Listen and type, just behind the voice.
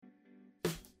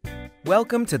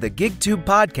Welcome to the GigTube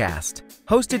podcast,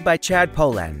 hosted by Chad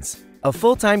Polenz, a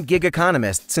full-time gig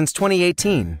economist since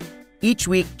 2018. Each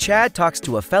week, Chad talks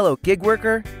to a fellow gig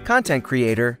worker, content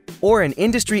creator, or an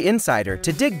industry insider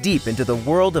to dig deep into the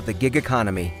world of the gig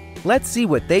economy. Let's see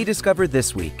what they discover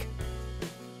this week.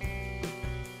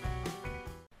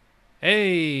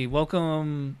 Hey,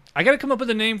 welcome. I gotta come up with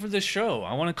a name for this show.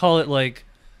 I want to call it like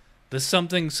the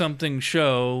something something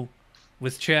show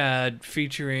with Chad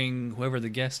featuring whoever the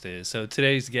guest is. So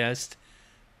today's guest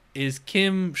is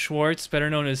Kim Schwartz, better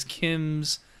known as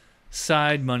Kim's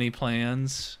Side Money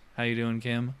Plans. How you doing,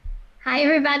 Kim? Hi,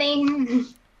 everybody.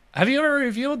 Have you ever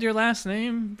revealed your last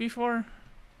name before?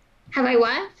 Have I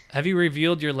what? Have you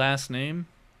revealed your last name?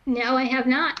 No, I have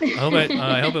not.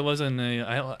 I hope it wasn't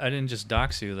I didn't just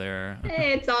dox you there.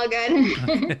 It's all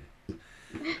good.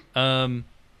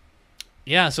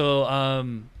 Yeah,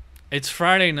 it's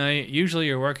Friday night. Usually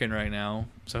you're working right now,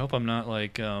 so I hope I'm not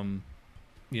like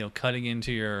cutting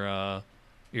into your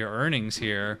earnings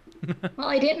here. Well,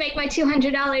 I did make my $200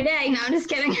 day. No, I'm just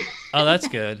kidding. Oh, that's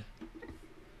good.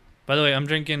 By the way, I'm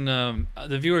drinking the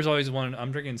viewers always want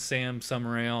I'm drinking Sam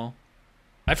Summer Ale.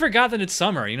 I forgot that it's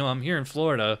summer. I'm here in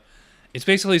Florida. It's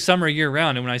basically summer year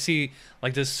round, and when I see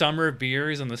like the summer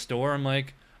beers in the store, I'm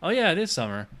like, "Oh yeah, it is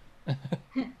summer."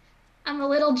 I'm a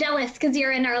little jealous because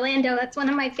you're in Orlando. That's one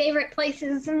of my favorite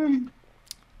places.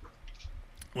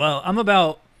 Well, I'm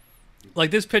about, like,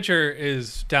 this picture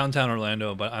is downtown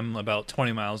Orlando, but I'm about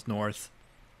 20 miles north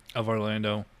of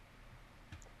Orlando.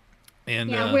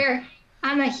 And yeah,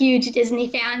 I'm a huge Disney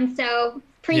fan, so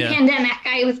pre-pandemic,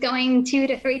 I was going 2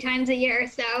 to 3 times a year,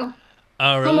 so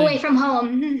really? I'm away from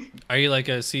home. Are you like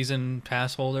a season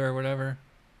pass holder or whatever?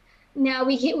 No,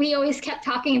 we always kept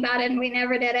talking about it, and we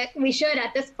never did it. We should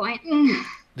at this point.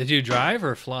 Did you drive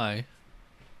or fly?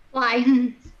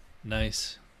 Fly.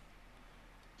 Nice.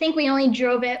 I think we only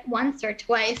drove it once or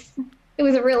twice. It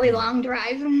was a really long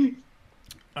drive.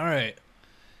 All right.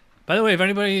 By the way, if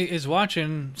anybody is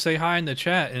watching, say hi in the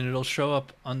chat, and it'll show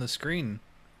up on the screen.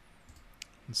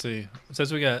 Let's see. It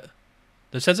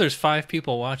says there's 5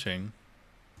 people watching.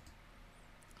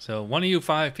 So one of you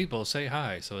 5 people say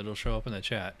hi, so it'll show up in the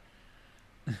chat.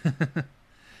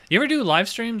 You ever do live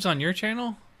streams on your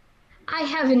channel? I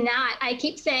have not. I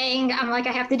keep saying,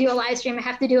 I have to do a live stream,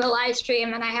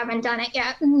 and I haven't done it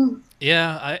yet.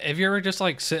 Yeah, have you ever just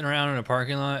like sitting around in a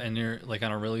parking lot and you're like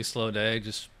on a really slow day,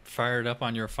 just fire it up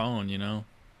on your phone,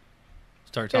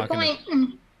 Start Good talking.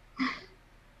 point.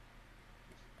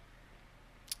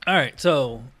 All right,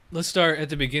 so let's start at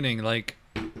the beginning. Like,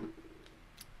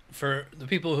 for the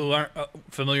people who aren't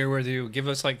familiar with you, give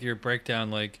us like your breakdown,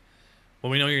 like, when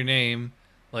we know your name,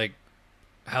 like,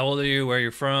 how old are you, where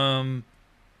you're from,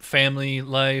 family,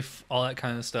 life, all that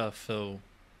kind of stuff. So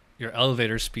your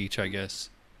elevator speech, I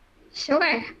guess.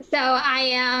 Sure. So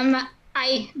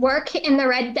I work in the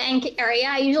Red Bank area.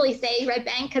 I usually say Red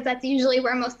Bank because that's usually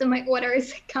where most of my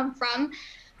orders come from.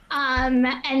 And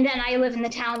then I live in the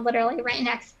town literally right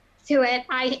next to it.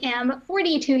 I am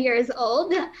 42 years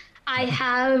old. I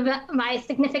have my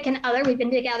significant other. We've been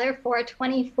together for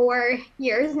 24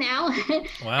 years now.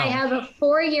 Wow. I have a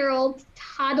 4-year-old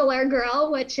toddler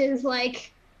girl, which is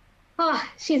like,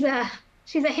 she's a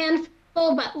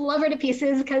handful, but love her to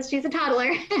pieces because she's a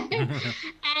toddler.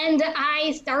 And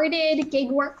I started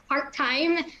gig work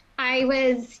part-time. I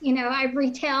was, I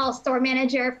retail store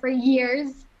manager for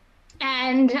years.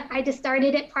 And I just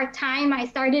started it part-time. I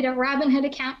started a Robinhood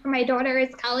account for my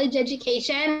daughter's college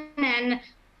education, and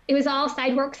it was all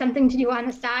side work, something to do on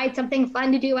the side, something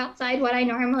fun to do outside what I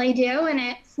normally do, and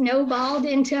it snowballed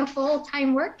into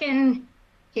full-time work, and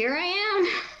here I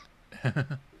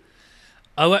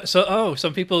am.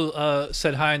 Some people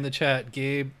said hi in the chat.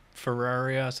 Gabe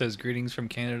Ferraria says greetings from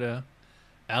Canada.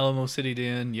 Alamo City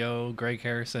Dan, yo. Greg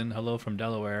Harrison, hello from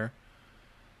Delaware.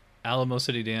 Alamo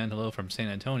City Dan, hello from San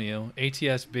Antonio.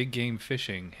 ATS Big Game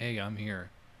Fishing, hey, I'm here.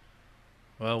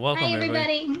 Well, welcome. Hi,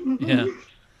 everybody. Yeah.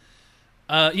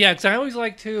 Yeah, because I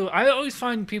always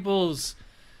find people's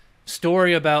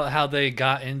story about how they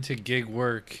got into gig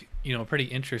work, pretty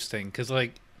interesting. Because,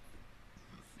 like,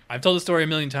 I've told the story a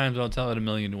million times, but I'll tell it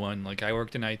 1,000,001. Like, I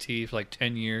worked in IT for like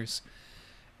 10 years,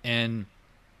 and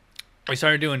I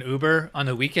started doing Uber on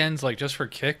the weekends, like, just for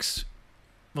kicks,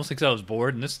 mostly because I was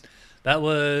bored. And that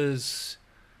was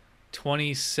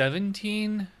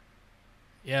 2017.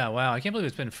 Yeah, wow, I can't believe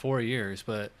it's been 4 years.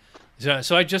 But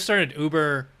so I just started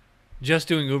Uber. Just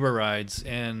doing Uber rides,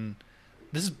 and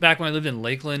this is back when I lived in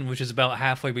Lakeland, which is about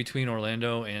halfway between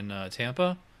Orlando and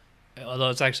Tampa, although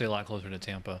it's actually a lot closer to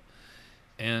Tampa.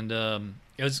 And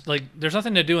it was like there's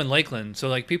nothing to do in Lakeland, so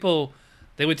like people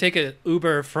they would take a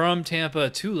Uber from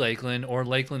Tampa to Lakeland, or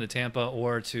Lakeland to Tampa,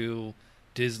 or to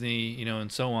Disney, you know,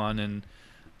 and so on. And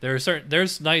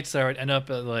there's nights that I would end up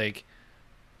at like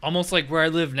almost like where I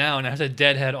live now, and I have to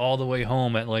deadhead all the way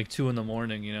home at like 2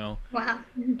 a.m, you know. Wow.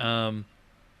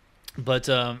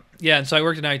 Yeah, and so I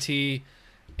worked in IT,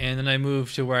 and then I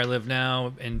moved to where I live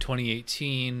now in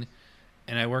 2018,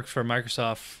 and I worked for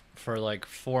Microsoft for like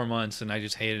 4 months, and I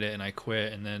just hated it, and I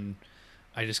quit. And then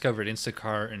I discovered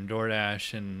Instacart and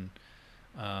DoorDash and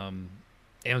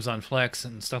Amazon Flex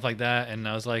and stuff like that, and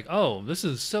I was like, oh, this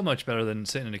is so much better than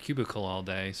sitting in a cubicle all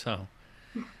day. So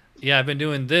yeah, I've been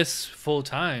doing this full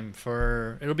time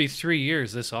for, it'll be 3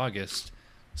 years this August.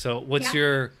 So what's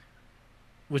your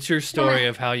story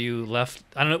of how you left?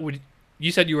 I don't know.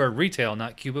 You said you were retail,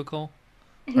 not cubicle,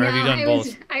 or have you done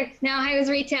both? I was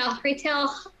retail,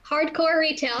 hardcore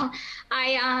retail.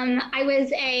 I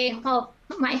was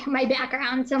my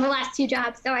background. So my last 2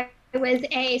 jobs. So I was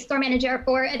a store manager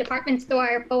for a department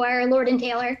store for Lord &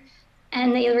 Taylor,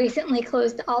 and they recently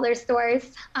closed all their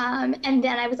stores. And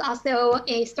then I was also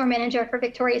a store manager for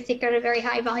Victoria's Secret, a very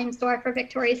high volume store for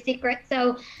Victoria's Secret.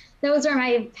 So those are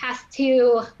my past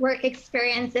 2 work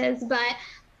experiences. But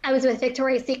I was with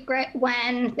Victoria's Secret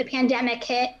when the pandemic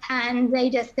hit, and they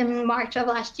just in March of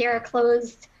last year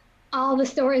closed all the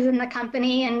stores in the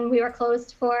company, and we were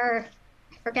closed for,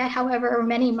 I forget, however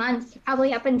many months,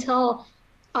 probably up until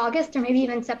August or maybe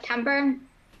even September.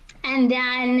 And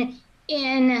then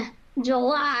in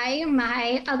July,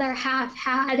 my other half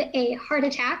had a heart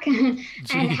attack and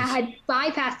had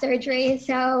bypass surgery.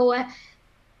 So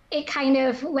it kind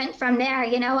of went from there.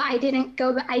 You know, I didn't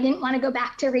want to go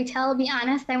back to retail, to be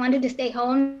honest. I wanted to stay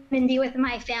home and be with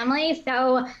my family.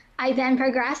 So I then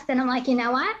progressed, and I'm like, you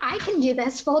know what? I can do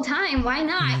this full time. Why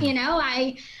not? You know,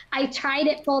 I tried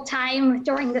it full time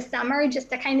during the summer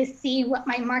just to kind of see what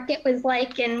my market was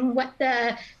like and what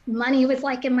the money was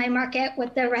like in my market,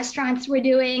 what the restaurants were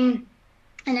doing.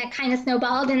 And it kind of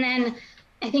snowballed. And then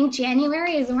I think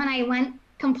January is when I went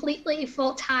completely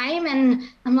full time, and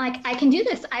I'm like, I can do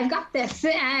this. I've got this.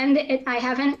 And I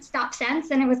haven't stopped since.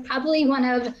 And it was probably one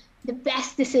of the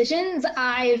best decisions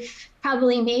I've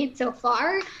probably made so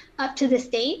far up to this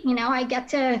date. You know, I get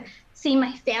to see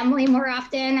my family more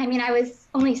often. I mean, I was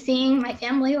only seeing my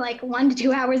family like 1 to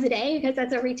 2 hours a day, because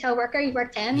as a retail worker, you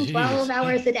work 10, 12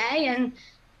 hours a day. And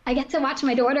I get to watch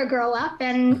my daughter grow up,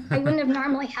 and I wouldn't have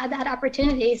normally had that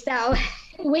opportunity. So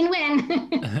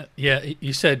win-win. Yeah,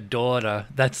 you said daughter.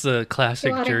 That's the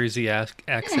classic daughter. Jersey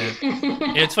accent.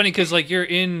 It's funny because like you're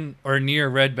in or near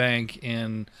Red Bank,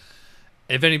 and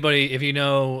if you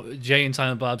know, Jay and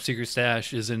Silent Bob's Secret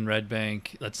Stash is in Red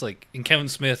Bank. That's like, and Kevin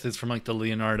Smith is from like the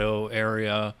Leonardo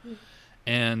area.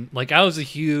 And like I was a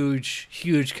huge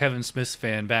Kevin Smith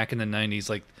fan back in the 90s,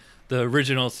 like the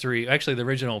original 3, actually the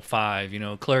original 5, you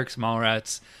know, Clerks,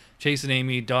 Mallrats, Chasing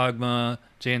Amy, Dogma,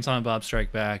 Jay and Silent Bob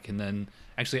Strike Back, and then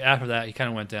actually after that he kind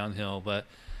of went downhill. But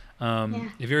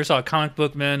if you ever saw Comic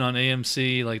Book Men on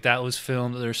AMC, like that was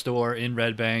filmed at their store in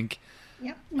Red Bank.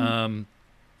 Yep.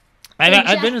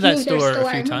 I've been to that store a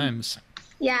few times.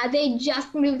 Yeah, they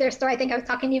just moved their store. I think I was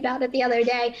talking to you about it the other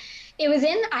day.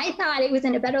 I thought it was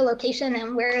in a better location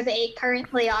than where they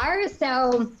currently are.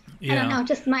 So I don't know,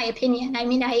 just my opinion. I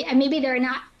mean, maybe they're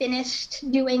not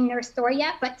finished doing their store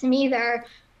yet, but to me, their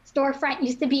storefront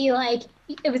used to be like,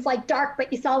 it was like dark,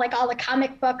 but you saw like all the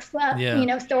comic books, you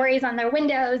know, stories on their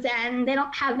windows, and they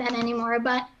don't have that anymore.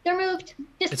 But they're moved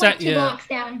just like 2 blocks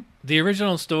down. The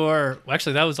original store,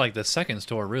 actually, that was like the second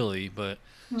store, really. But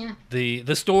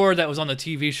the store that was on the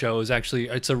TV show is actually,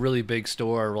 it's a really big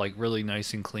store, like really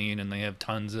nice and clean, and they have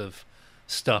tons of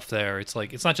stuff there. It's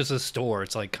like, it's not just a store;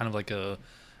 it's like kind of like a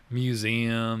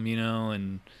museum, you know.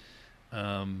 And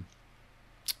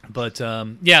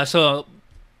yeah, so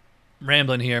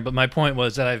rambling here, but my point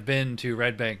was that I've been to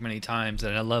Red Bank many times,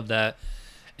 and I love that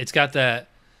it's got that,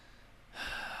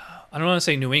 I don't want to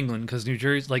say New England, because New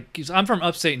Jersey, like, I'm from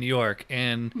upstate New York,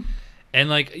 and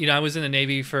like, you know, I was in the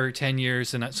Navy for 10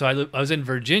 years, and so I was in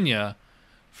Virginia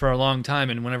for a long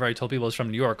time, and whenever I told people I was from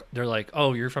New York, they're like,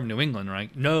 oh, you're from New England, right?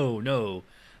 No.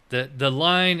 The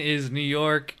line is New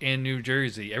York and New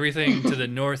Jersey. Everything to the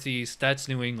northeast, that's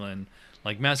New England.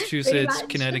 Like Massachusetts,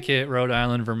 Connecticut, Rhode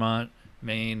Island, Vermont,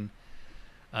 Maine.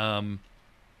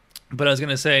 But I was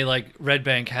gonna say, like, Red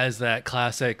Bank has that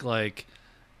classic like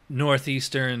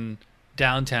northeastern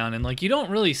downtown, and like you don't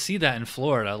really see that in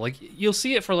Florida. Like you'll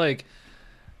see it for like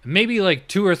maybe like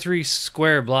 2 or 3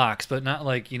 square blocks, but not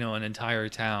like, you know, an entire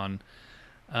town.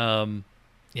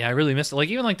 Yeah, I really miss it. Like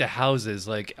even like the houses,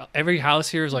 like every house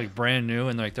here is like brand new,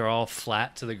 and like they're all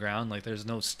flat to the ground. Like there's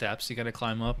no steps you got to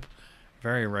climb up.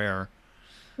 Very rare.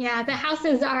 Yeah, the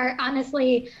houses are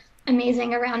honestly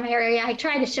amazing around my area. I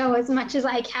try to show as much as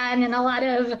I can in a lot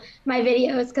of my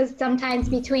videos because sometimes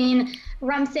between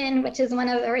Rumson, which is one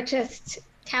of the richest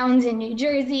towns in New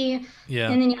Jersey, Yeah.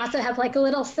 and then you also have like a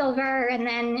Little Silver, and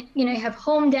then you have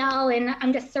Homedale, and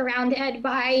I'm just surrounded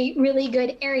by really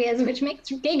good areas, which makes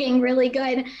gigging really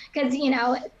good because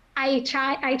I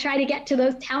try to get to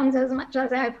those towns as much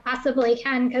as I possibly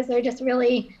can because they're just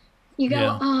really you go,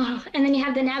 Yeah. oh, and then you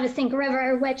have the Navesink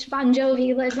River, which Bon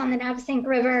Jovi lives on the Navesink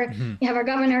River. Hmm. You have our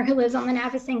governor who lives on the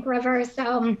Navesink River.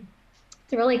 So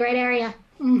it's a really great area.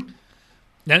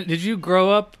 Now, did you grow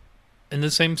up in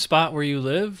the same spot where you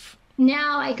live?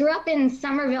 Now, I grew up in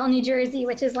Somerville, New Jersey,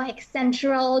 which is like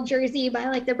central Jersey by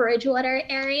like the Bridgewater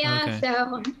area. Okay.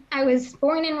 So I was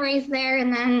born and raised there.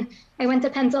 And then I went to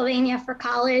Pennsylvania for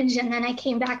college. And then I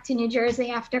came back to New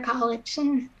Jersey after college.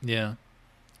 And Yeah.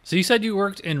 So you said you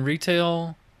worked in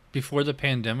retail before the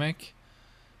pandemic,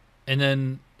 and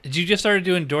then did you just started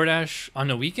doing DoorDash on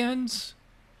the weekends?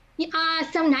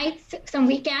 some nights, some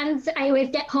weekends, I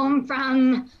would get home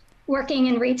from working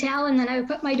in retail and then I would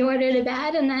put my daughter to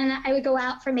bed and then I would go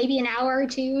out for maybe an hour or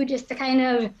two just to kind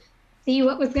of see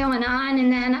what was going on.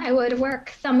 And then I would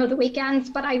work some of the weekends,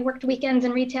 but I worked weekends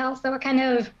in retail. So it kind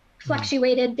of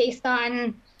fluctuated based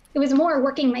on, it was more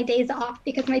working my days off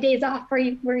because my days off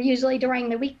were usually during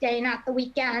the weekday, not the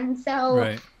weekend. So,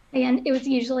 Right. and it was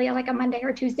usually like a Monday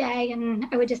or Tuesday and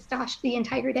I would just stash the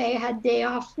entire day. I had day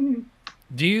off. And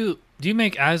Do you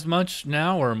make as much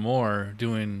now or more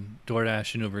doing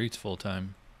DoorDash and Uber Eats full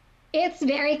time? it's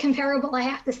very comparable, I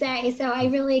have to say. So I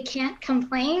really can't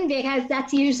complain because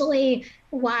that's usually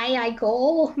why I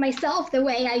goal myself the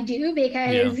way I do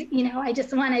because, I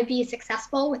just want to be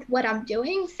successful with what I'm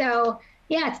doing. So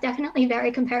yeah, it's definitely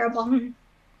very comparable.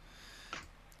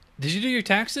 Did you do your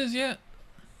taxes yet?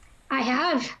 I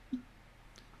have.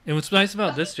 And what's nice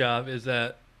about this job is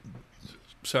that,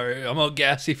 sorry, I'm all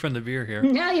gassy from the beer here.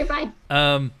 No, you're fine.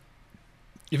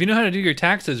 If you know how to do your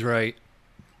taxes right,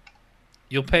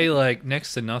 you'll pay like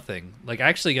next to nothing. Like I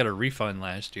actually got a refund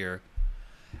last year.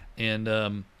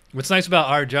 And what's nice about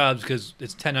our jobs, because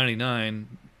it's 1099,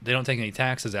 they don't take any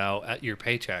taxes out at your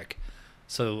paycheck.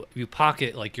 So you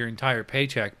pocket like your entire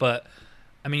paycheck. But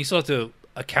I mean, you still have to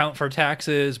account for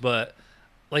taxes. But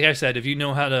like I said, if you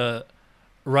know how to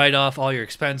write off all your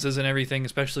expenses and everything,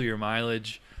 especially your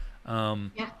mileage, Yeah.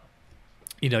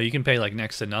 you can pay like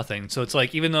next to nothing. So it's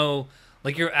like, even though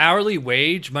like your hourly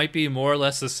wage might be more or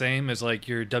less the same as like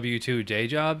your W-2 day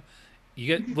job, you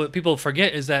get, what people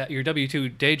forget is that your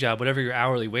W-2 day job, whatever your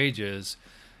hourly wage is,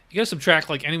 you gotta subtract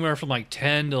like anywhere from like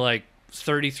 10 to like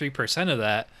 33% of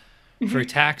that for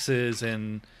taxes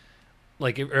and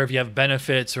like, or if you have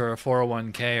benefits or a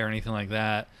 401k or anything like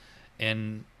that.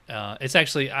 And it's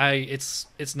actually,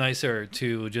 it's nicer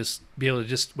to just be able to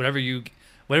just whatever you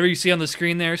see on the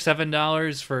screen there,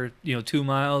 $7 for 2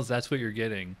 miles, that's what you're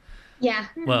getting. Yeah.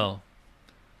 Well,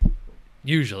 Give or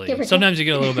usually. take. Sometimes you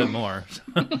get a little bit more.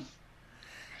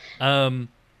 I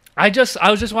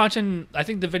was just watching, I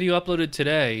think the video uploaded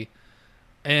today,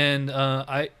 and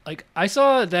I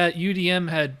saw that UDM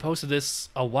had posted this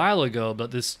a while ago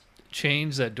about this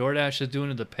change that DoorDash is doing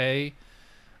to the pay,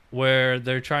 where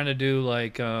they're trying to do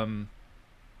like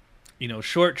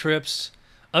short trips,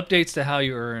 updates to how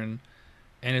you earn,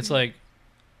 and it's like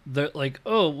they're like,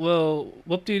 oh well,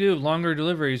 whoop-de-doo, longer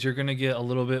deliveries you're gonna get a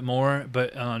little bit more,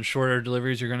 but on shorter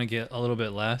deliveries you're gonna get a little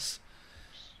bit less.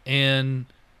 And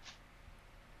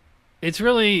it's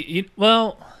really,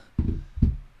 well,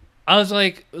 I was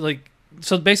like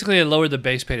so basically I lowered the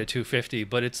base pay to $250,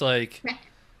 but it's like Right.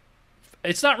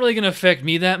 it's not really gonna affect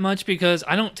me that much because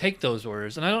I don't take those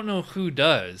orders and I don't know who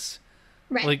does.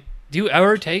 Right. Like, do you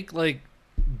ever take like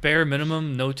bare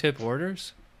minimum no tip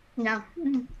orders? No.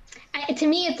 To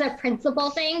me, it's a principle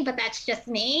thing, but that's just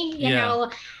me. You Yeah.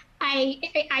 know,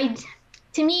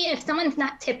 to me, if someone's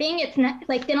not tipping, it's not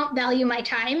like they don't value my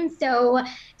time. So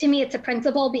to me, it's a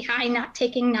principle behind not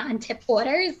taking non-tip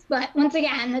orders. But once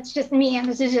again, that's just me, and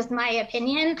this is just my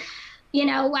opinion.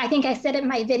 I think I said in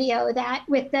my video that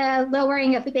with the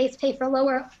lowering of the base pay for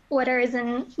lower orders,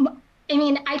 and I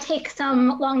mean, I take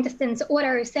some long distance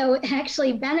orders, so it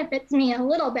actually benefits me a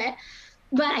little bit.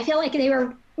 But I feel like they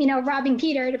were, robbing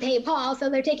Peter to pay Paul. So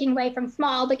they're taking away from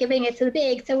small, but giving it to the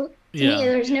big. So to me,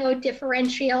 there's no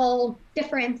differential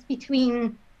difference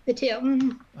between the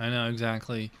two. I know,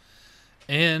 exactly.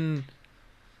 And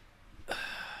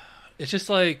it's just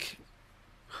like,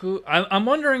 I'm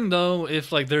wondering though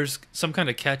if like there's some kind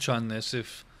of catch on this,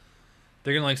 if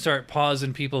they're gonna like start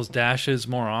pausing people's dashes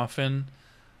more often.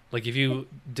 Like if you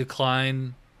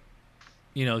decline,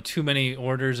 too many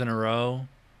orders in a row,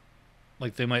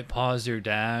 Like they might pause your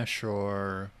dash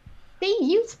or. They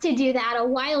used to do that a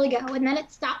while ago, and then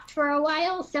it stopped for a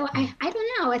while. So I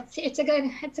don't know. It's a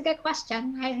good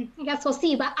question. I guess we'll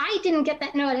see. But I didn't get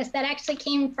that notice. That actually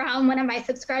came from one of my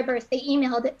subscribers. They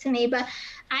emailed it to me, but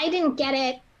I didn't get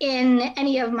it in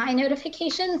any of my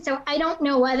notifications. So I don't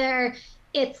know whether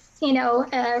it's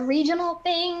a regional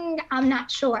thing. I'm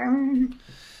not sure.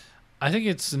 I think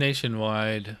it's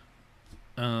nationwide.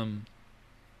 That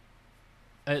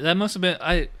must have been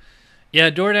Yeah,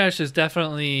 DoorDash is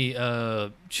definitely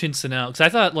chintzing out because I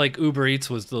thought like Uber Eats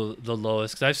was the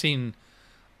lowest because I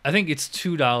think it's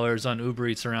 $2 on Uber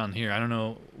Eats around here. I don't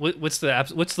know what's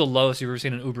the lowest you've ever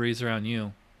seen an Uber Eats around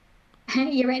you.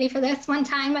 You ready for this? One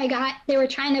time they were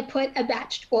trying to put a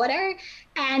batched order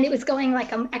and it was going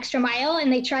like an extra mile and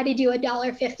they tried to do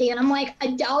 $1.50 and I'm like,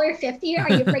 $1.50? Are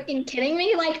you freaking kidding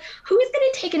me? Like, who's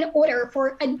going to take an order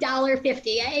for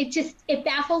 $1.50? It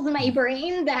baffles my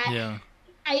brain that Yeah.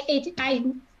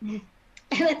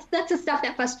 That's the stuff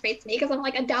that frustrates me because I'm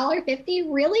like, $1.50?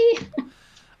 Really?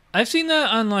 I've seen that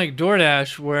on like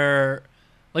DoorDash where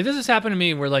like this has happened to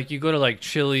me where like you go to like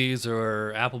Chili's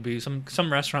or Applebee's,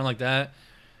 some restaurant like that,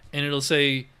 and it'll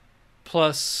say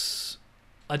plus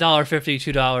 $1.50,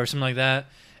 $2, something like that,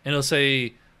 and it'll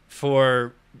say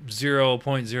for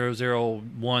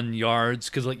 0.001 yards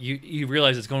because like you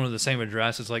realize it's going to the same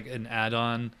address. It's like an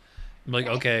add-on. I'm like,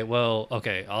 okay,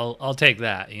 I'll take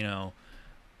that.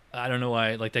 I don't know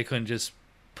why like they couldn't just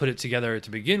put it together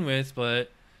to begin with, but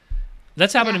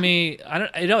that's happened to me.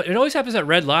 It always happens at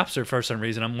Red Lobster for some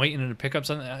reason. I'm waiting to pick up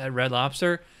something at Red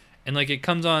Lobster, and like it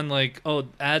comes on like, oh,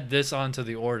 add this onto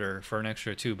the order for an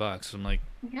extra $2. I'm like,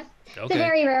 Yep. okay. It's a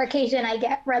very rare occasion I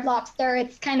get Red Lobster.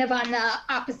 It's kind of on the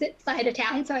opposite side of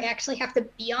town, so I actually have to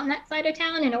be on that side of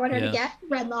town in order to get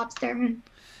Red Lobster.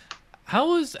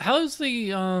 How's the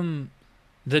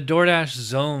DoorDash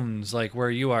zones like where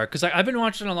you are? Because I've been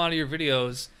watching a lot of your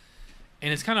videos,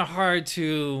 and it's kind of hard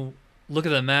to look at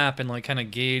the map and like kind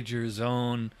of gauge your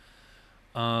zone.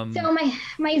 So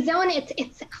my zone,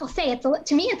 I'll say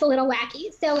to me it's a little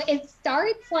wacky. So it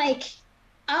starts like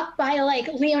up by like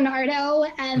Leonardo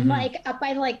and like up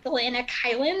by like the Atlantic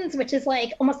Highlands, which is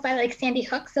like almost by like Sandy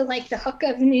Hook, so like the hook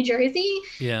of New Jersey.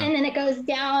 Yeah. And then it goes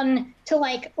down to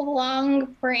like Long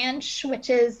Branch, which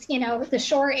is, the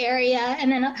shore area,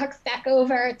 and then it hooks back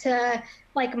over to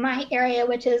like my area,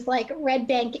 which is like Red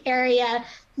Bank area.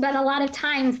 But a lot of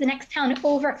times the next town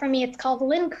over from me, it's called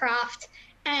Lincroft,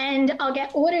 and I'll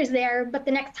get orders there, but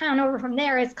the next town over from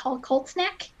there is called Colts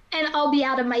Neck, and I'll be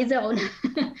out of my zone.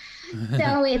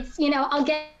 So it's, I'll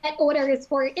get orders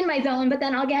for in my zone, but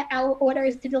then I'll get out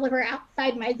orders to deliver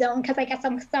outside my zone because I guess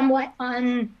I'm somewhat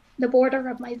on the border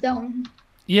of my zone.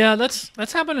 Yeah,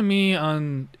 that's happened to me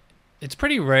on. It's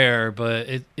pretty rare, but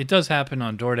it does happen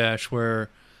on DoorDash where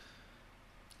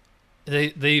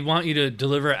they want you to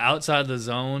deliver outside the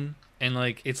zone, and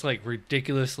like it's like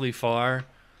ridiculously far.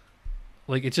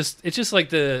 Like it's just like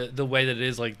the way that it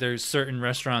is. Like there's certain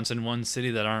restaurants in one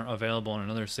city that aren't available in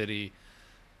another city,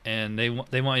 and they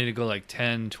want you to go like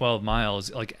 10, 12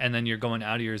 miles, like, and then you're going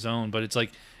out of your zone. But it's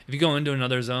like if you go into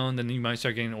another zone, then you might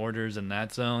start getting orders in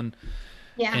that zone.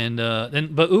 Yeah.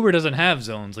 And but Uber doesn't have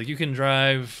zones. Like you can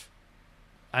drive.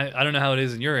 I don't know how it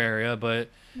is in your area, but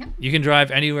you can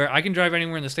drive anywhere. I can drive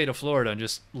anywhere in the state of Florida and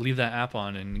just leave that app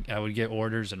on, and I would get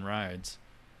orders and rides.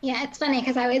 Yeah, it's funny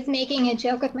because I was making a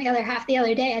joke with my other half the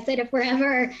other day. I said, if we're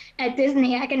ever at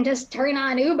Disney, I can just turn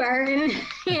on Uber and,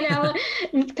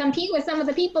 compete with some of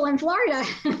the people in Florida.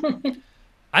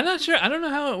 I'm not sure. I don't know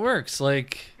how it works.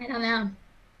 Like, I don't know.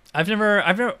 I've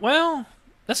never, well,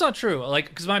 that's not true. Like,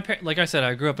 because like I said,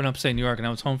 I grew up in upstate New York and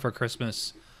I was home for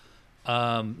Christmas.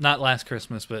 Not last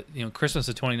Christmas, but, Christmas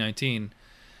of 2019.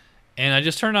 And I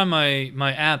just turned on my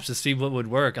apps to see what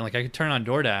would work. And like, I could turn on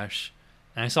DoorDash.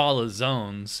 And I saw all the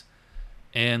zones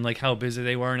and like how busy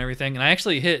they were and everything. And I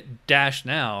actually hit Dash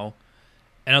Now,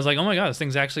 and I was like, "Oh my god, this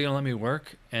thing's actually gonna let me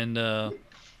work." And then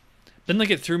like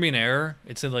it threw me an error.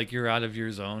 It said like you're out of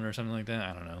your zone or something like that.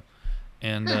 I don't know.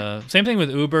 And same thing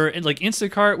with Uber. Like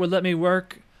Instacart would let me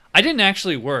work. I didn't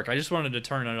actually work. I just wanted to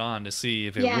turn it on to see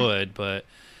if it would, but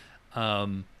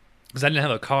because I didn't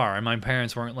have a car and my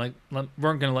parents weren't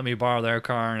gonna let me borrow their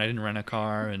car, and I didn't rent a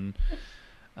car. And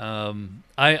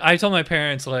I told my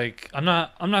parents, like, I'm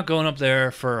not going up there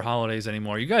for holidays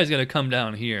anymore. You guys got to come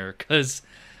down here, because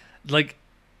like,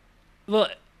 well,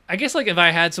 I guess like if I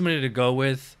had somebody to go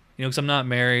with, because I'm not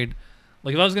married,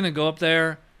 like if I was gonna go up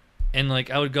there, and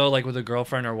like I would go like with a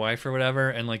girlfriend or wife or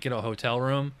whatever, and like get a hotel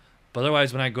room. But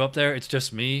otherwise, when I go up there, it's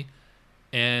just me,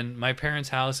 and my parents'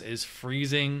 house is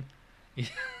freezing.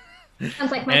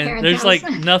 Sounds like my and parents' there's house.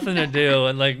 like nothing to do,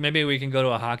 and like maybe we can go to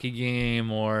a hockey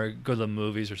game or go to the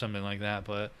movies or something like that.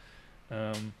 But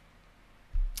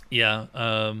yeah,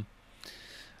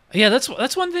 yeah,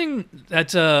 that's one thing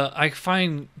that I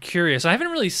find curious. I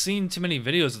haven't really seen too many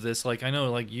videos of this. Like I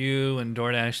know like you and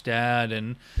DoorDash Dad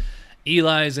and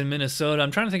Eli's in Minnesota.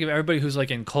 I'm trying to think of everybody who's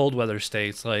like in cold weather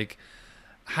states. Like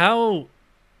how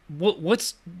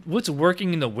what's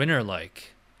working in the winter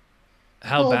like?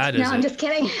 How Cold. bad No, is I'm it? just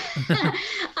kidding.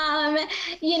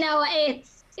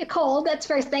 It's cold. That's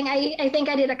first thing. I think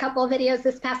I did a couple of videos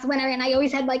this past winter, and I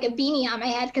always had like a beanie on my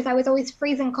head because I was always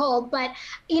freezing cold. But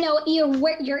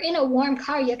you're in a warm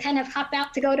car. You kind of hop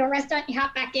out to go to a restaurant, you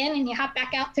hop back in, and you hop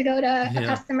back out to go to a Yeah.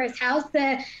 customer's house.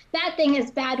 The bad thing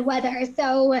is bad weather.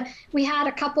 So we had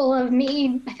a couple of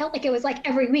I felt like it was like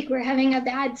every week we were having a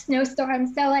bad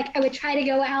snowstorm. So like I would try to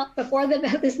go out before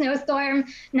the snowstorm,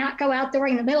 not go out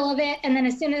during the middle of it, and then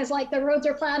as soon as like the roads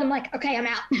are plowed, I'm like, okay, I'm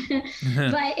out.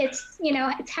 But it's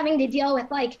having to deal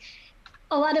with like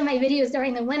a lot of my videos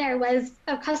during the winter was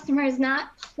of customers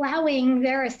not plowing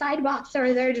their sidewalks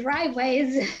or their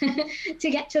driveways to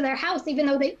get to their house, even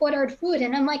though they ordered food.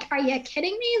 And I'm like, are you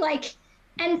kidding me? Like,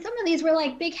 and some of these were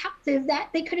like big houses that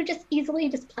they could have just easily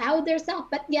just plowed themselves,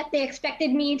 but yet they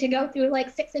expected me to go through like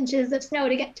 6 inches of snow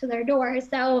to get to their door.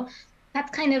 So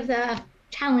that's kind of the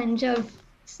challenge of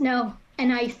snow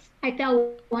and ice. I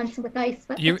fell once with ice,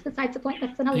 but You that's besides the point.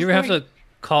 That's another you ever have story. to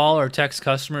call or text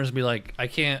customers and be like, I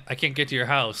can't get to your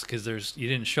house because you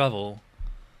didn't shovel.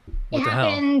 It What the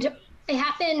hell? happened. It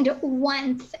happened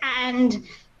once, and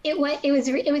it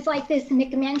was like this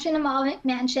McMansion of all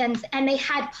McMansions, and they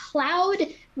had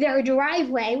plowed their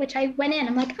driveway, which I went in.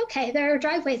 I'm like, okay, their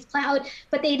driveway's plowed,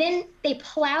 but they didn't. They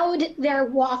plowed their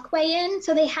walkway in,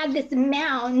 so they had this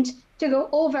mound to go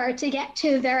over to get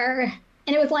to their,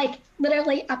 and it was like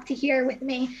literally up to here with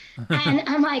me, and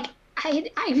I'm like.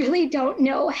 I really don't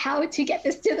know how to get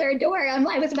this to their door.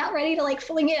 I was about ready to like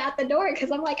fling it out the door because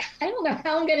I'm like, I don't know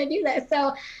how I'm going to do this.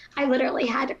 So I literally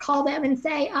had to call them and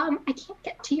say, I can't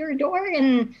get to your door.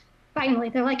 And finally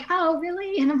they're like, oh,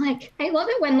 really? And I'm like, I love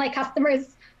it when like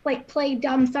customers like play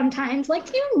dumb sometimes.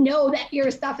 Like, you know that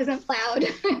your stuff isn't plowed.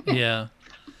 Yeah.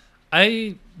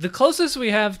 The closest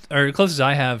we have, or the closest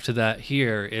I have to that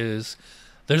here is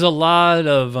there's a lot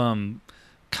of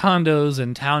condos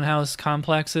and townhouse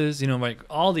complexes, like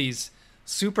all these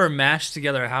super mashed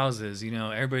together houses,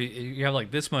 everybody, you have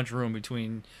like this much room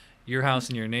between your house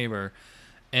and your neighbor.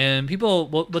 And people,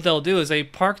 what they'll do is they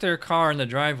park their car in the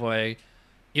driveway,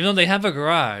 even though they have a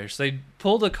garage, they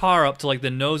pull the car up to like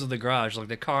the nose of the garage, like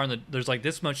the car there's like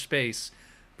this much space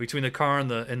between the car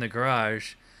and the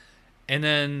garage. And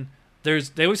then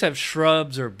they always have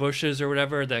shrubs or bushes or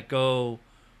whatever that go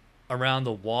around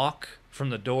the walk from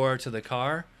the door to the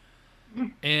car.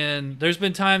 And there's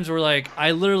been times where like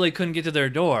I literally couldn't get to their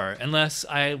door unless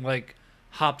I like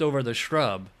hopped over the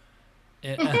shrub.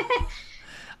 And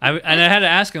I had to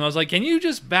ask him. I was like, "Can you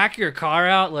just back your car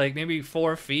out like maybe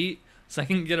 4 feet so I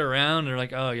can get around?" And they're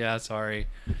like, "Oh yeah, sorry."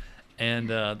 And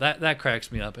that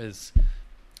cracks me up. Is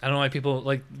I don't know why people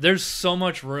like. There's so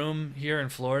much room here in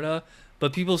Florida,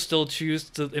 but people still choose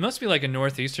to. It must be like a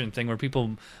northeastern thing where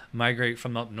people migrate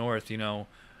from up north,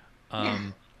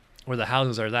 where the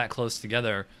houses are that close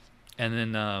together.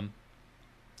 And then,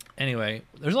 anyway,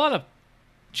 there's a lot of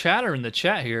chatter in the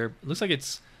chat here. It looks like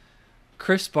it's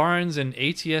Chris Barnes and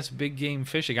ATS Big Game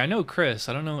Fishing. I know Chris.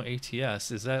 I don't know ATS.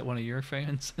 Is that one of your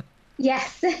fans?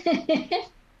 Yes.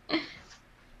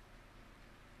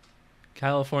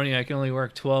 California, I can only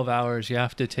work 12 hours. You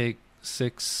have to take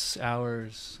 6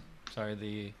 hours.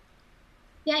 Sorry,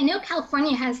 Yeah, I know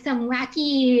California has some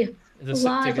wacky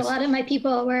laws. take A lot of my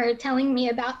people were telling me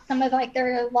about some of like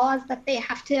their laws that they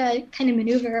have to kind of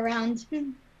maneuver around. Let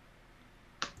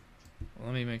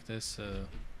me make this.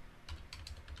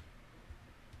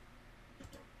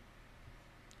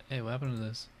 Hey, what happened to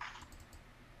this?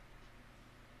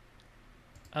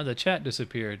 Oh, the chat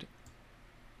disappeared.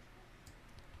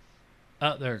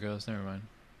 Oh, there it goes. Never mind.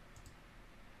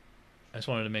 I just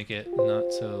wanted to make it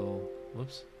not so.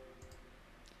 Whoops.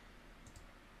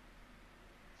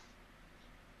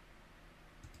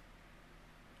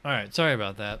 All right, sorry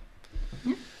about that.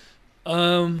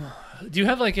 Do you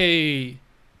have like a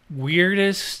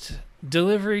weirdest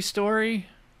delivery story?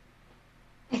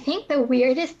 I think the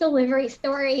weirdest delivery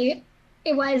story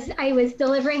I was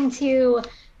delivering to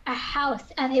a house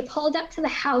and they pulled up to the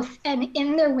house and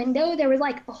in their window there was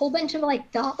like a whole bunch of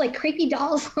like creepy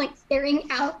dolls like staring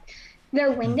out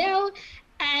their window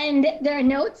and their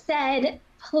note said,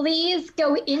 please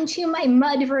go into my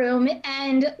mud room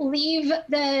and leave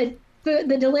the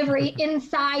the delivery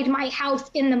inside my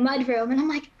house in the mudroom. And I'm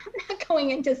like, I'm not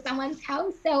going into someone's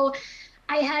house. So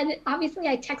I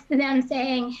texted them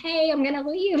saying, hey, I'm going to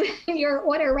leave your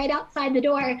order right outside the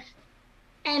door.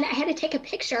 And I had to take a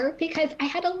picture because I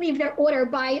had to leave their order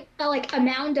by a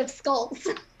mound of skulls.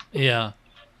 Yeah.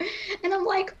 And I'm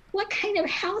like, what kind of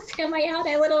house am I at?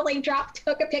 I literally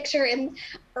took a picture and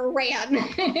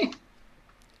ran.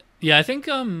 Yeah, I think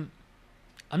I'm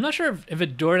not sure if a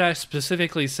DoorDash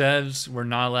specifically says we're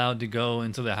not allowed to go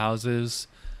into the houses.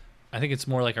 I think it's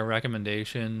more like a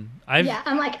recommendation. Yeah,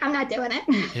 I'm like, I'm not doing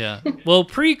it. Yeah. Well,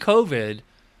 pre-COVID,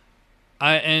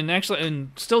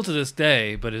 and still to this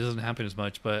day, but it doesn't happen as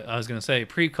much. But I was gonna say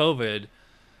pre-COVID,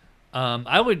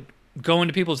 I would go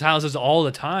into people's houses all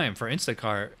the time for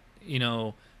Instacart. You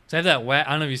know, 'cause I have that. I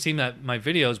don't know if you've seen my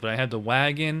videos, but I have the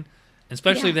wagon,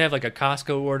 especially if they have like a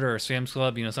Costco order or Sam's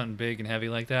Club. You know, something big and heavy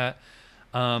like that.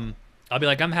 I'll be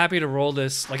like, I'm happy to roll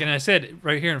this. Like, and I said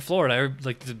right here in Florida,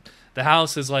 like the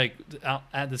house is like out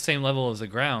at the same level as the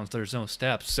grounds. There's no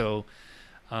steps, so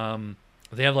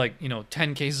they have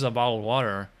 10 cases of bottled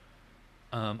water.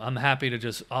 I'm happy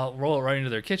to I'll roll it right into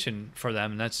their kitchen for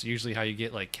them, and that's usually how you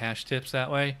get like cash tips that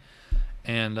way.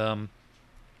 And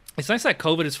it's nice that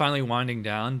COVID is finally winding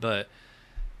down, but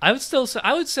I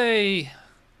would say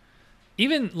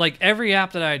even like every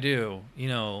app that I do, you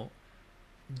know,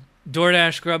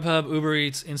 DoorDash, Grubhub, Uber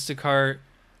Eats, Instacart,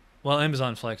 well,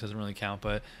 Amazon Flex doesn't really count,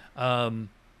 but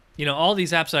you know, all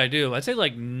these apps that I do, I'd say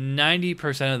like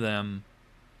 90% of them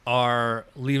are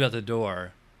leave at the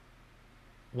door.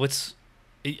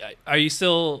 Are you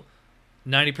still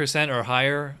 90% or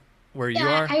higher where you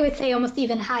are? I would say almost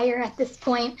even higher at this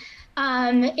point.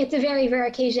 It's a very rare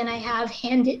occasion I have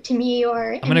hand it to me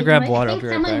or. I'm gonna grab water. I'll be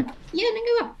right back. Yeah, then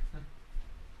go.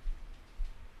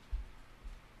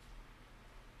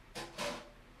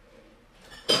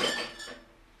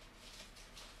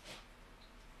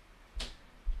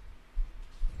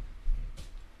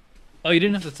 Oh, you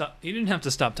didn't have to stop. You didn't have to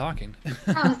stop talking.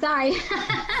 Oh, sorry.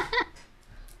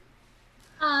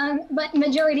 But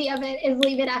majority of it is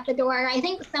leave it at the door. I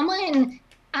think someone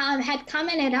had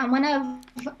commented on one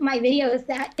of my videos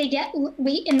that they get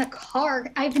weight in the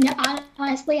car.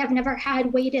 Honestly, I've never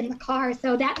had weight in the car,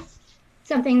 so that's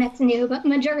something that's new. But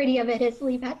majority of it is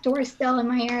leave at door still in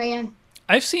my area.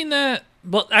 I've seen that.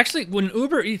 Well, actually, when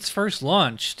Uber Eats first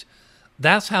launched,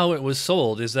 that's how it was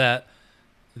sold. Is that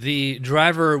the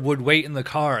driver would wait in the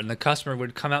car and the customer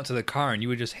would come out to the car and you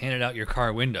would just hand it out your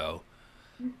car window,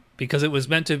 because it was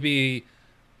meant to be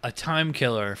a time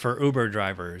killer for Uber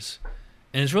drivers.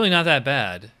 And it's really not that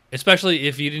bad, especially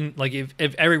if you didn't like if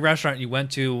every restaurant you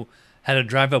went to had a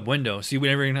drive up window, so you would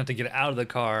never even have to get out of the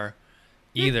car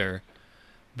either.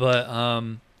 But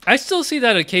I still see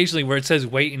that occasionally where it says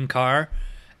wait in car.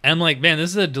 And I'm like, man,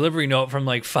 this is a delivery note from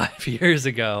like 5 years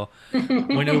ago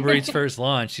when Uber Eats first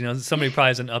launched. You know, somebody probably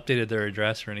hasn't updated their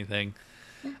address or anything.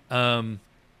 You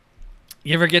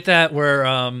ever get that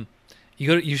where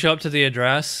you show up to the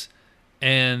address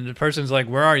and the person's like,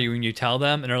 where are you? And you tell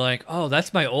them and they're like, oh,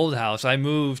 that's my old house. I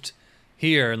moved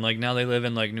here and like now they live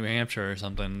in like New Hampshire or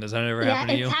something. Does that ever happen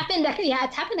to you?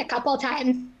 It's happened a couple of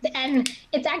times, and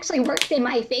it's actually worked in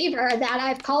my favor that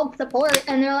I've called support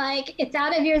and they're like, it's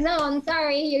out of your zone,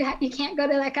 sorry, you can't go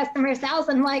to that customer's house.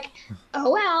 And I'm like,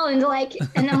 oh well. And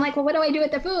I'm like, well, what do I do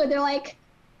with the food? They're like,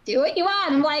 do what you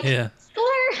want. I'm like, yeah.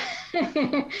 Sure.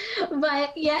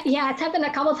 But yeah, it's happened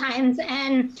a couple times.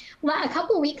 And a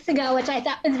couple weeks ago, which I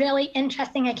thought was really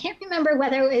interesting, I can't remember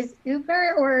whether it was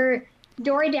Uber or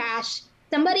DoorDash,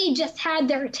 somebody just had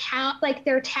their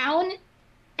town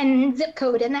and zip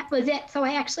code, and that was it. So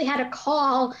I actually had a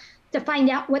call to find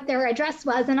out what their address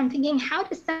was. And I'm thinking, how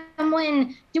does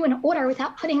someone do an order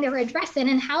without putting their address in?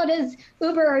 And how does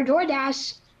Uber or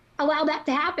DoorDash allow that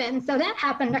to happen? So that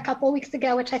happened a couple weeks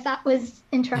ago, which I thought was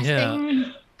interesting.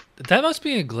 Yeah. That must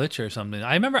be a glitch or something.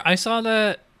 I remember I saw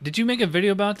that. Did you make a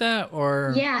video about that?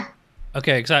 Or yeah.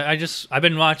 Okay, because I've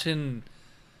been watching.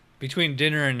 Between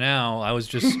dinner and now, I was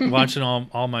just watching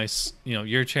all my, you know,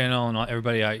 your channel and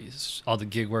all the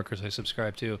gig workers I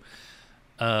subscribe to.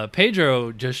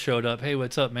 Pedro just showed up. Hey,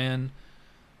 what's up, man?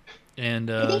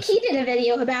 And I think he did a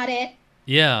video about it.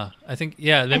 Yeah,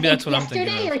 maybe that's what I'm thinking.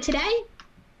 Yesterday or today?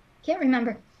 Can't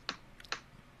remember.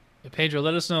 Pedro,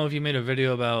 let us know if you made a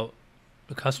video about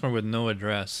a customer with no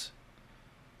address.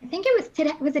 I think it was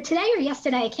today. Was it today or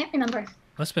yesterday? I can't remember.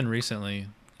 Must have been recently.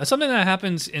 Something that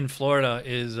happens in Florida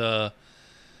is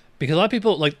because a lot of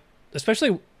people, like,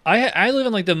 especially I live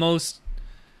in like the most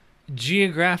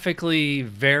geographically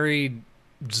varied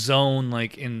zone,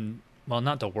 like in, well,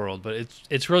 not the world, but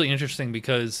it's really interesting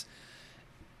because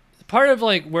part of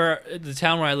like where the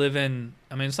town where I live in,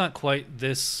 I mean, it's not quite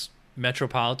this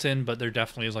metropolitan, but there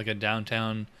definitely is like a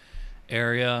downtown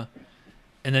area.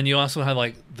 And then you also have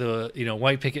like the,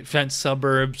 white picket fence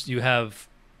suburbs. You have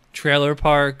trailer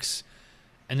parks,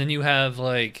 and then you have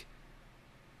like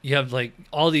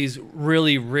all these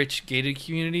really rich gated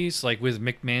communities, like with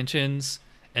McMansions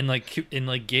and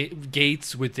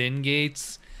gates within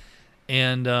gates,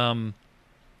 and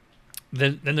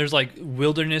then there's like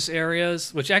wilderness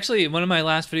areas, which actually one of my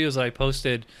last videos that I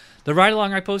posted, the ride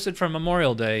along I posted from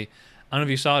Memorial Day, I don't know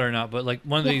if you saw it or not, but like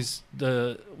one of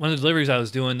the deliveries I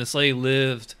was doing, this lady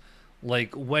lived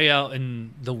like way out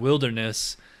in the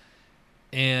wilderness,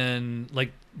 and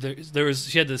like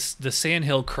she had the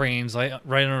sandhill cranes like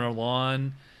right on her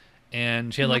lawn,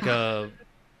 and she had like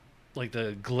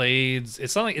the glades.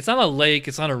 It's not a lake,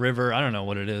 it's not a river, I don't know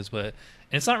what it is, but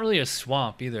it's not really a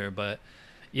swamp either. But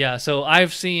yeah, so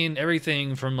I've seen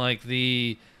everything from like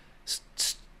the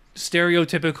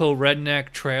stereotypical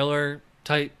redneck trailer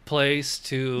type place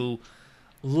to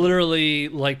literally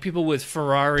like people with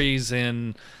Ferraris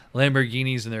and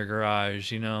Lamborghinis in their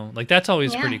garage, like that's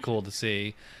always pretty cool to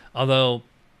see. Although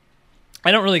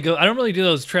I don't really do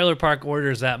those trailer park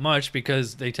orders that much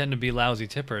because they tend to be lousy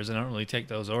tippers, and I don't really take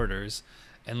those orders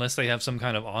unless they have some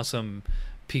kind of awesome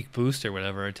peak boost or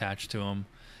whatever attached to them.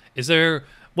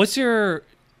 What's your,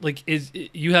 like,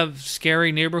 you have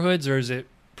scary neighborhoods, or is it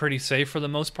pretty safe for the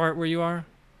most part where you are?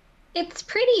 It's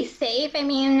pretty safe. I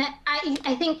mean,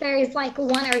 I think there's like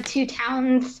one or two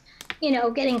towns,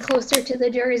 getting closer to the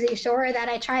Jersey Shore that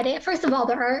I try to. First of all,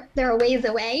 they're a ways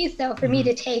away, so for me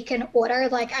to take an order,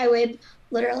 like I would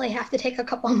literally have to take a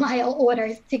couple mile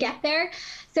orders to get there.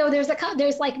 So there's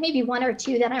like maybe one or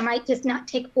two that I might just not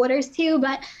take orders to.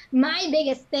 But my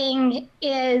biggest thing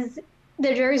is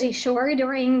the Jersey Shore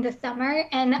during the summer,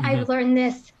 and I've learned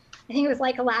this. I think it was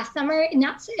like last summer,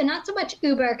 not so much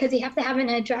Uber because you have to have an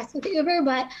address with Uber,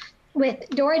 but with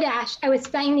DoorDash, I was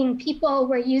finding people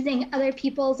were using other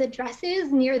people's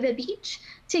addresses near the beach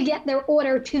to get their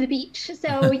order to the beach.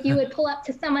 So you would pull up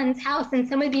to someone's house and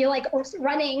someone would be like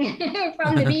running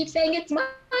from the beach saying, "It's my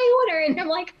order." And I'm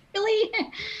like, really?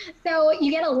 So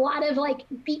you get a lot of like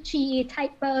beachy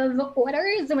type of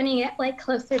orders when you get like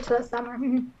closer to the summer.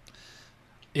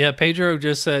 Yeah, Pedro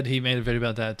just said he made a video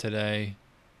about that today.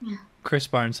 Yeah. Chris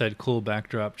Barnes said, "Cool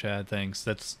backdrop, Chad. Thanks."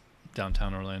 That's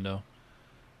downtown Orlando.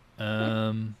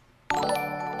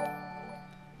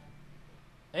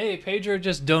 Hey, Pedro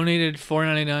just donated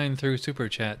 $4.99 through Super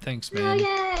Chat. Thanks, man. Oh,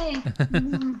 yay!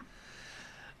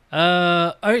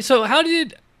 All right. So how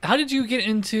did you get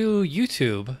into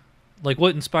YouTube? Like,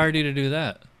 what inspired you to do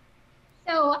that?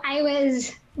 So I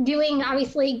was doing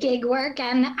obviously gig work,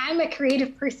 and I'm a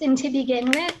creative person to begin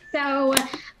with. So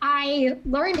I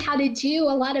learned how to do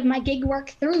a lot of my gig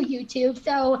work through YouTube.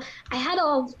 So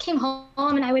I came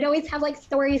home and I would always have like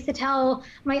stories to tell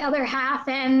my other half.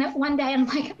 And one day I'm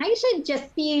like, I should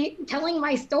just be telling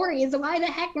my stories. Why the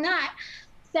heck not?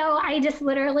 So I just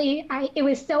literally, it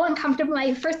was so uncomfortable.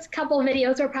 My first couple of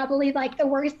videos were probably like the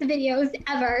worst videos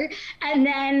ever. And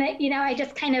then, I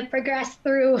just kind of progressed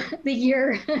through the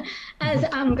year as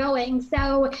I'm going.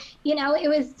 So,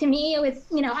 to me,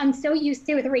 I'm so used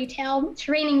to with retail,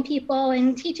 training people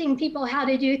and teaching people how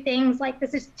to do things. Like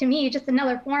this is to me just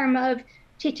another form of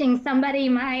teaching somebody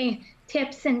my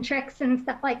tips and tricks and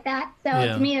stuff like that. So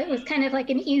to me, it was kind of like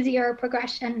an easier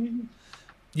progression.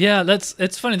 Yeah,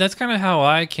 it's funny. That's kind of how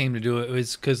I came to do it. It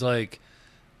was because like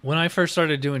when I first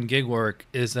started doing gig work,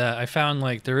 is that I found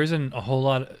like there isn't a whole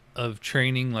lot of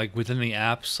training like within the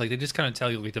apps. Like they just kind of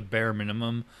tell you like the bare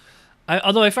minimum.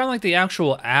 Although I found like the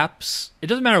actual apps, it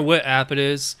doesn't matter what app it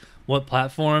is, what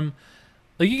platform,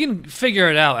 like you can figure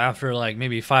it out after like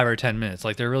maybe 5 or 10 minutes.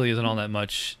 Like there really isn't all that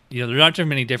much. There's not too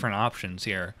many different options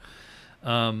here.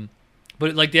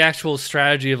 But like the actual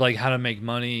strategy of like how to make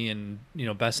money and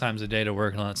best times of day to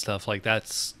work and all that stuff, like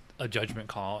that's a judgment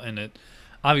call, and it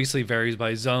obviously varies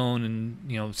by zone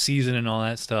and season and all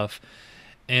that stuff.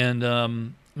 And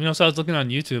so I was looking on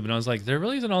YouTube and I was like, there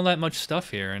really isn't all that much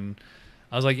stuff here, and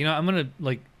I was like, I'm gonna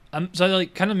so I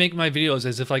like kind of make my videos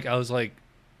as if like I was like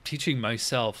teaching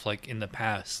myself like in the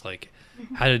past like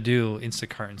how to do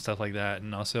Instacart and stuff like that,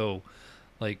 and also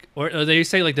like or they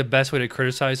say like the best way to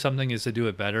criticize something is to do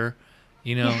it better.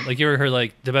 Like you ever heard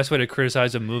like the best way to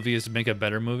criticize a movie is to make a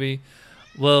better movie?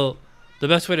 Well, the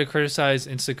best way to criticize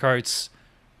Instacart's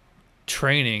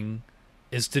training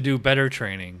is to do better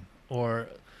training. Or,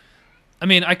 I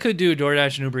mean, I could do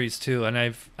DoorDash and Uber Eats too, and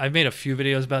I've made a few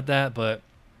videos about that, but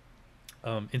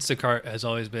Instacart has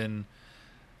always been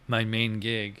my main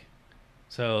gig.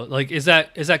 So, like, is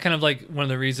that kind of like one of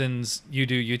the reasons you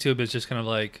do YouTube is just kind of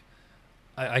like,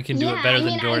 I can do it better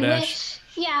than DoorDash.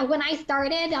 Yeah, when I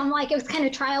started, I'm like, it was kind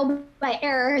of trial by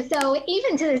error. So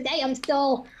even to this day, I'm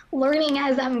still learning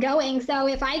as I'm going. So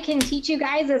if I can teach you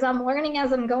guys as I'm learning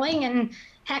as I'm going, and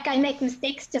heck, I make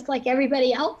mistakes just like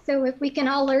everybody else. So if we can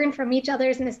all learn from each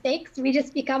other's mistakes, we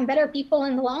just become better people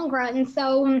in the long run.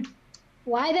 So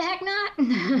why the heck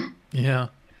not? Yeah.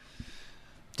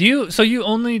 So you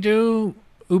only do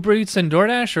Uber Eats and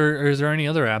DoorDash, or is there any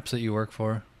other apps that you work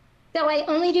for? So I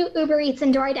only do Uber Eats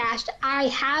and DoorDash. I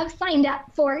have signed up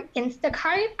for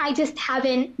Instacart. I just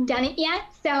haven't done it yet.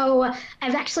 So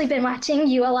I've actually been watching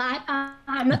you a lot,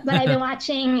 but I've been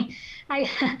watching. I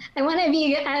want to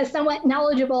be somewhat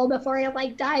knowledgeable before I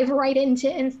like dive right into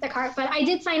Instacart. But I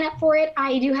did sign up for it.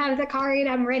 I do have the card.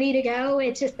 I'm ready to go.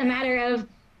 It's just a matter of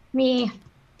me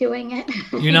doing it.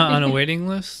 You're not on a waiting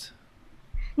list?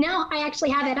 No, I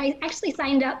actually have it. I actually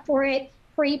signed up for it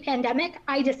pre-pandemic.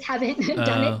 I just haven't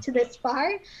done it to this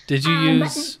far. Did you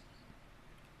use...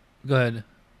 Go ahead.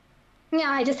 Yeah,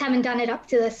 I just haven't done it up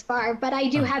to this far, but I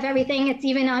do have everything. It's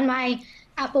even on my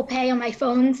Apple Pay on my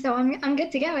phone, so I'm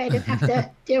good to go. I just have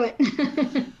to do it.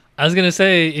 I was going to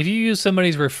say, if you use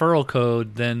somebody's referral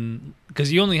code, then...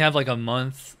 Because you only have like a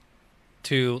month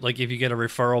to... Like, if you get a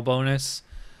referral bonus...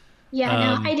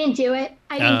 Yeah, no, I didn't do it.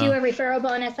 I didn't do a referral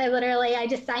bonus. I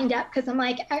just signed up because I'm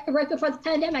like, right before the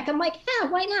pandemic, I'm like, yeah,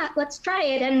 why not? Let's try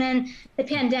it. And then the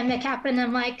pandemic happened.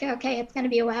 I'm like, okay, it's going to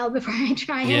be a while before I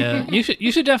try it. Yeah,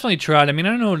 you should definitely try it. I mean,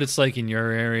 I don't know what it's like in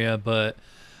your area, but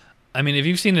I mean, if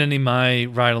you've seen any of my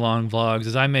ride-along vlogs,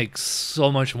 is I make so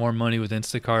much more money with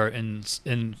Instacart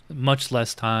in much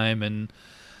less time. And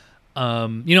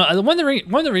you know, one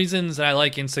of the reasons that I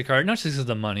like Instacart, not just because of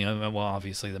the money. Well,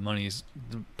 obviously the money is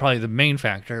probably the main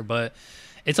factor, but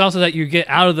it's also that you get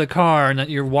out of the car and that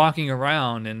you're walking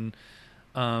around, and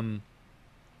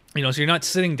you know, so you're not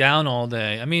sitting down all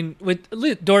day. I mean, with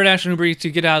DoorDash and Uber Eats,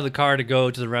 you get out of the car to go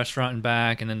to the restaurant and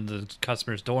back, and then the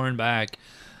customer's door and back.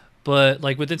 But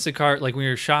like with Instacart, like when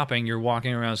you're shopping, you're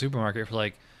walking around a supermarket for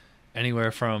like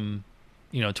anywhere from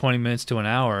 20 minutes to an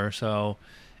hour or so.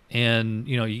 And,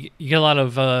 you know, you get a lot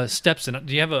of steps in it.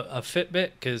 Do you have a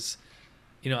Fitbit? Because,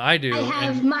 I do. I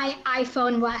have my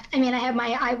iPhone watch. I mean, I have my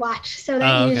iWatch. So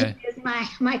that usually is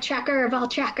my tracker of all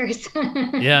trackers.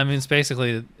 Yeah, I mean, it's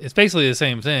basically the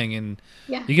same thing. And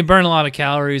you can burn a lot of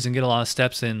calories and get a lot of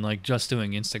steps in, like, just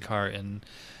doing Instacart. And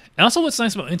also what's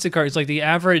nice about Instacart is, like, the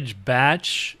average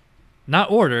batch, not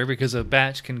order, because a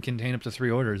batch can contain up to 3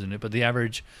 orders in it, but the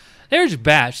average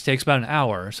batch takes about an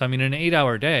hour. So, I mean, an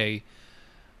 8-hour day,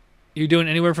 you're doing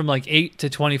anywhere from like 8 to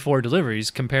 24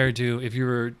 deliveries compared to if you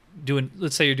were doing,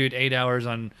 let's say you're doing 8 hours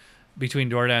on between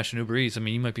DoorDash and Uber Eats. I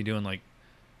mean, you might be doing like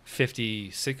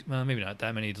 56, well, maybe not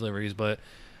that many deliveries, but,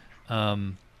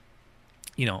 quite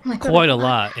a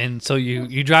lot. And so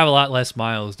you drive a lot less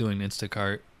miles doing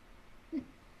Instacart.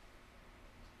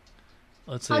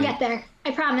 Let's see. I'll get there.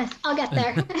 I promise. I'll get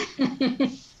there.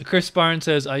 Chris Barnes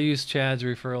says, I use Chad's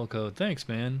referral code. Thanks,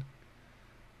 man.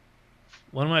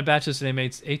 One of my batches today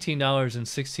made $18 in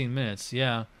 16 minutes.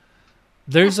 Yeah.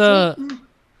 There's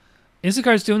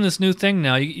Instacart's doing this new thing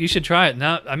now. You should try it.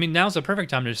 Now, I mean, now's the perfect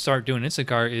time to start doing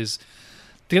Instacart, is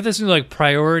to get this new like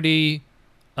priority.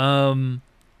 It's kind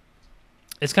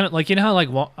of like, how like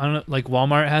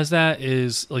Walmart has that,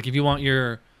 is like if you want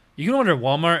you can order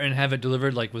Walmart and have it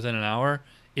delivered like within an hour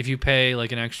if you pay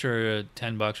like an extra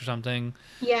 $10 or something.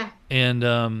 Yeah. And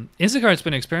Instacart's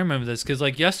been experimenting with this because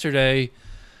like yesterday,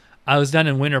 I was down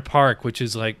in Winter Park, which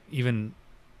is like it's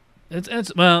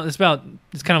kind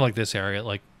of like this area,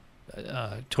 like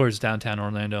towards downtown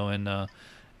Orlando, and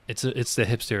it's the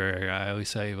hipster area, I always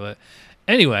say. But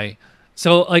anyway,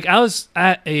 so like I was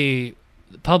at a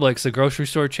Publix, the grocery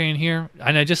store chain here,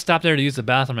 and I just stopped there to use the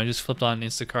bathroom. I just flipped on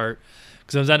Instacart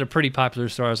because I was at a pretty popular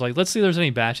store. I was like, let's see if there's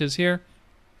any batches here,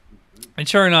 and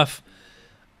sure enough,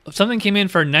 something came in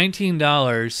for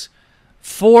 $19.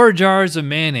 4 jars of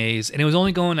mayonnaise, and it was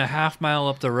only going a half mile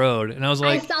up the road. And I was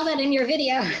like, I saw that in your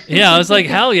video. Yeah, I was like,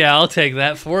 hell yeah, I'll take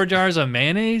that. 4 jars of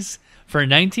mayonnaise for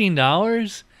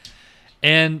 $19.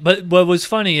 But what was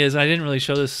funny is, I didn't really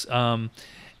show this, so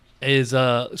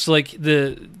like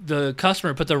the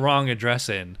customer put the wrong address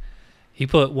in. He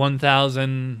put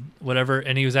 1000 whatever,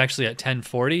 and he was actually at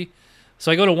 1040.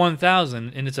 So I go to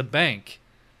 1000, and it's a bank.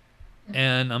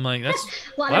 And I'm like, that's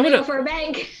why would it for a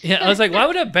bank? Yeah, I was like, why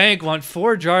would a bank want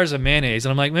 4 jars of mayonnaise?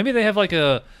 And I'm like, maybe they have like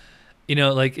a,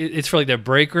 like it's for like their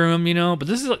break room, But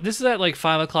this is at like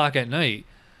 5 o'clock at night,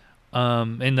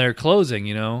 and they're closing,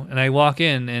 And I walk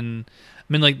in, and I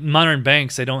mean, like modern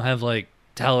banks, they don't have like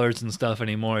tellers and stuff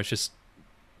anymore. It's just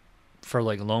for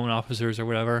like loan officers or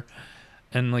whatever.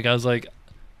 And like I was like,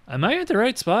 am I at the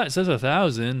right spot? It says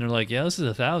 1,000. They're like, yeah, this is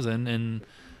 1,000. And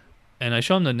I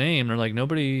show them the name. They're like,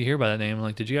 nobody here by that name. I'm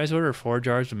like, did you guys order 4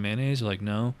 jars of mayonnaise? They're like,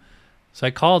 no. So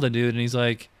I called the dude, and he's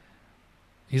like,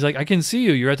 I can see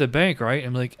you. You're at the bank, right?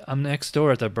 I'm like, I'm next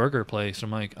door at the burger place.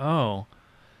 I'm like, oh.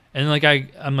 And like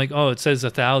I'm like, oh, it says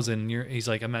 1,000. He's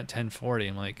like, I'm at 1040.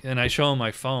 I'm like, and I show him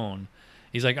my phone.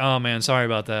 He's like, oh man, sorry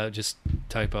about that, just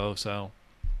typo. So,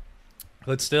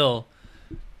 but still,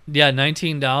 yeah,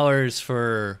 $19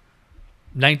 for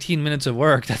 19 minutes of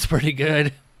work. That's pretty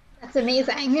good. That's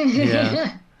amazing.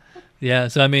 Yeah. Yeah.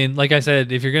 So I mean, like I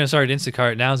said, if you're gonna start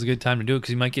Instacart, now's a good time to do it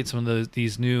because you might get some of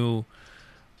these new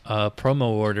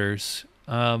promo orders.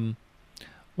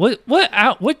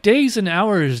 What days and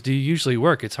hours do you usually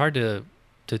work? It's hard to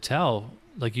tell.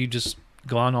 Like you just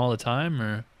go on all the time,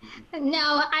 or?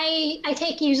 No, I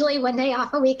take usually one day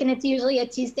off a week, and it's usually a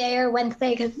Tuesday or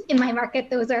Wednesday because in my market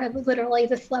those are literally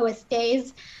the slowest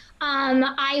days.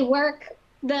 I work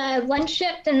the lunch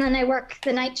shift and then I work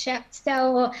the night shift.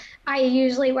 So I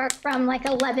usually work from like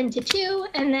 11 to 2,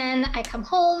 and then I come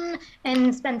home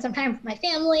and spend some time with my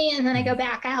family, and then I go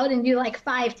back out and do like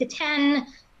 5 to 10.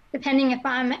 Depending if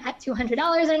I'm at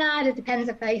 $200 or not. It depends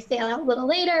if I stay out a little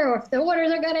later, or if the orders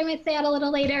are good, I might stay out a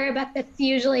little later. But that's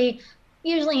usually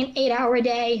an 8-hour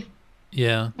day.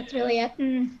 Yeah. That's really it.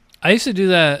 I used to do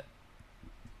that,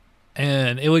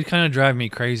 and it would kind of drive me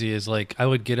crazy. Is like I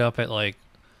would get up at like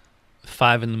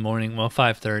 5 in the morning, well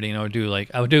 5:30, and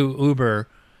I would do Uber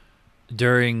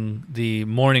during the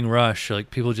morning rush.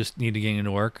 Like people just need to get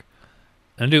into work.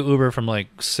 And I'd do Uber from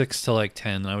like 6 to like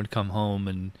 10. And I would come home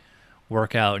and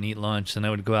work out and eat lunch, and I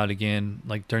would go out again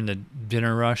like during the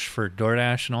dinner rush for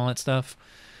DoorDash and all that stuff.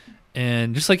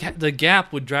 And just like the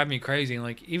gap would drive me crazy. And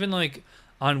like even like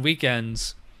on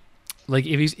weekends, like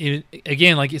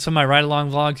again, like some of my ride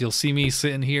along vlogs, you'll see me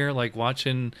sitting here like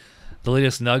watching the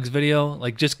latest Nugs video,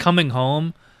 like just coming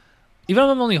home. Even if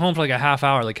I'm only home for like a half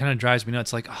hour, like kind of drives me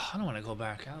nuts. Like, oh, I don't want to go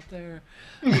back out there.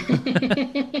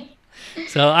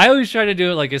 So I always try to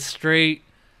do it like a straight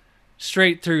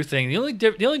through thing. The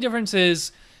only difference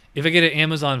is if I get an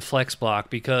Amazon Flex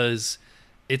Block, because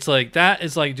it's like that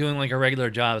is like doing like a regular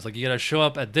job. It's like you got to show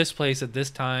up at this place at this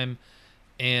time,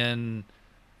 and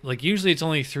like usually it's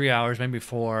only 3 hours, maybe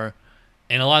 4,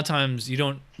 and a lot of times you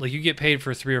don't like you get paid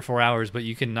for 3 or 4 hours, but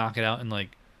you can knock it out in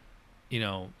like,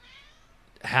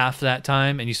 half that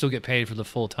time, and you still get paid for the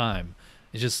full time.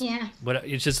 It's just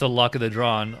it's just the luck of the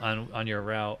draw on your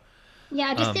route.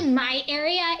 Yeah, just in my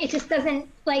area, it just doesn't,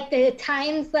 like the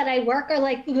times that I work are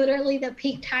like literally the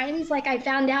peak times. Like I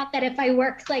found out that if I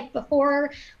worked like before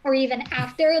or even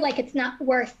after, like it's not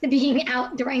worth being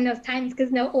out during those times because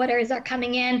no orders are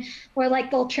coming in, or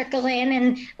like they'll trickle in,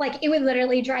 and like it would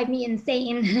literally drive me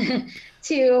insane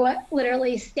to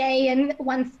literally stay in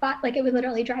one spot. Like it would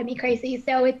literally drive me crazy.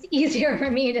 So it's easier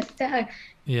for me just to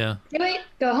do it,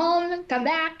 go home, come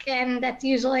back, and that's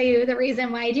usually the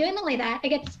reason why I do it. Not only that, I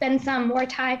get to spend some more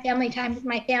family time with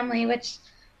my family, which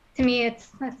to me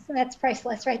that's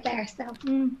priceless right there. So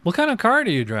What kind of car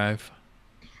do you drive?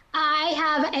 I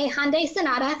have a Hyundai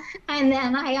Sonata, and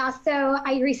then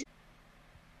I recently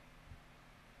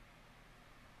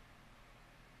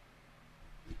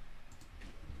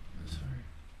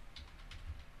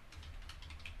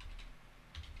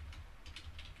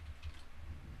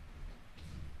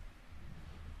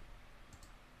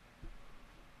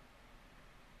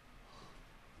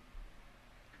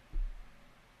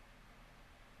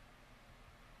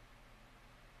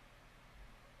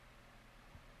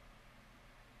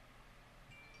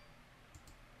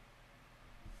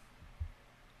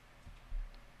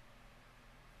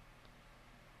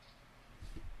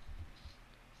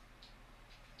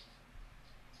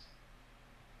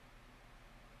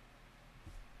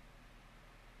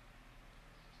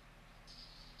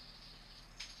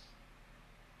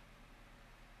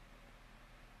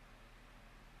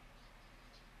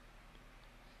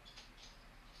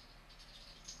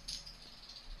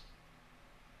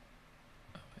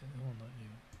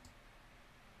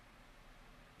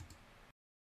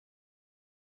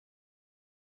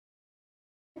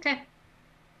Okay.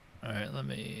 All right, let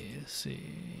me see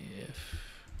if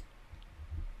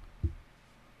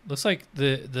looks like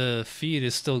the feed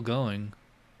is still going.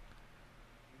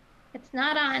 It's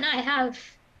not on. It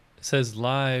says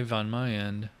live on my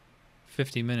end.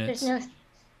 50 minutes.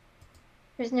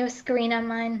 There's no screen on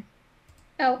mine.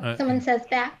 Oh, someone says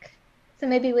back. So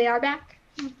maybe we are back.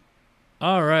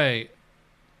 All right.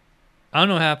 I don't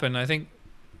know what happened. I think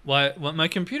my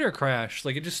computer crashed.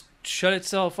 Like it just shut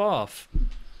itself off.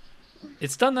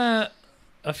 It's done that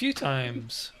a few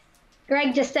times.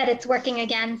 Greg just said it's working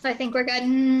again, so I think we're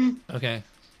good. Okay.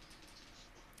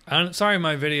 Sorry,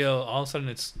 my video all of a sudden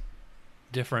it's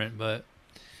different, but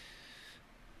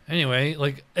anyway,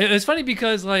 like it's funny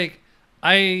because like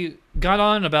I got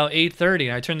on about 8:30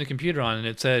 and I turned the computer on and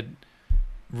it said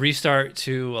restart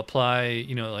to apply,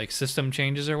 like system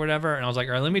changes or whatever, and I was like,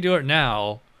 all right, let me do it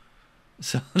now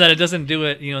so that it doesn't do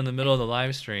it, in the middle of the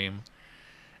live stream.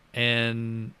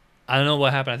 And I don't know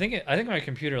what happened. I think my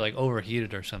computer like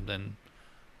overheated or something.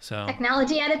 So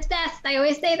technology at its best. I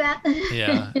always say that.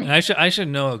 Yeah, and I should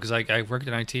know because like I worked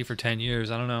in IT for 10 years.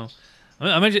 I don't know.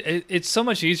 It's so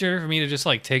much easier for me to just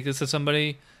like take this to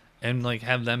somebody and like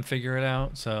have them figure it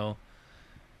out. So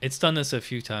it's done this a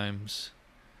few times.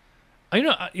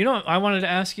 What I wanted to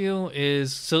ask you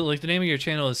is, so like the name of your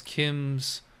channel is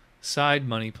Kim's Side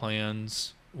Money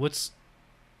Plans. What's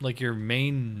like your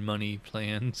main money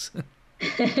plans?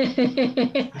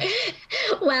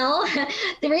 Well,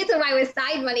 the reason why it was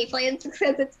side money plans is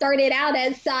because it started out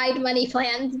as side money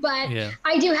plans, but Yeah.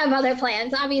 I do have other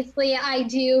plans. Obviously, I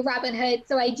do Robinhood,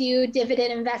 so I do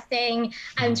dividend investing.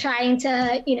 I'm trying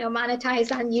to,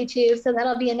 monetize on YouTube, so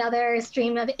that'll be another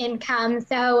stream of income.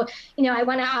 So, I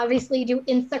want to obviously do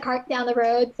Instacart down the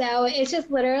road. So it's just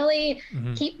literally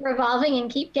keep revolving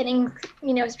and keep getting,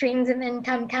 streams of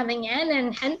income coming in,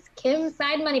 and hence Kim's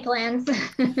Side Money Plans.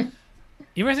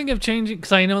 You ever think of changing?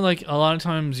 Because I know, like, a lot of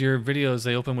times your videos,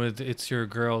 they open with, it's your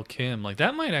girl, Kim. Like,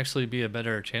 that might actually be a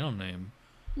better channel name.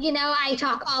 I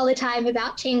talk all the time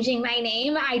about changing my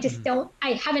name. I just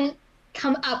I haven't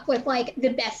come up with, like,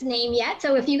 the best name yet.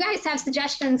 So if you guys have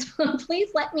suggestions, please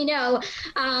let me know.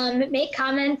 Make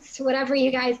comments, whatever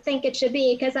you guys think it should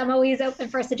be, because I'm always open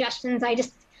for suggestions. I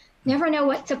just never know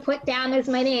what to put down as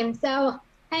my name. So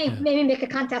hey, maybe make a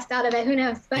contest out of it. Who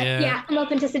knows? But yeah, I'm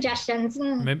open to suggestions.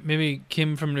 Maybe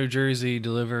Kim from New Jersey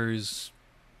delivers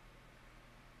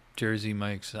Jersey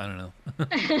Mike's. I don't know.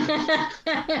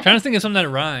 Trying to think of something that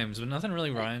rhymes, but nothing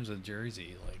really rhymes with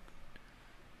Jersey. Like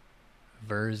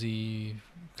Versey,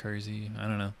 Kersey. I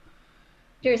don't know.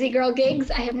 Jersey Girl Gigs.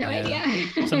 I have no idea.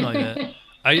 Something like that.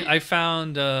 I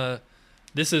found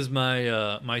this is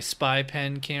my my spy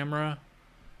pen camera.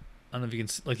 I don't know if you can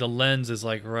see, like the lens is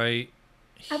like right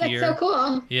Oh, that's here. so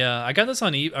cool. Yeah, I got this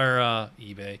on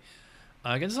eBay.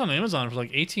 I got this on Amazon for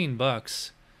like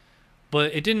 $18,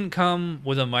 but it didn't come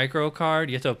with a micro card.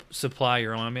 You have to supply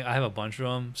your own. I mean, I have a bunch of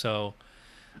them, so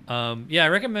yeah, I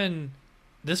recommend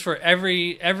this for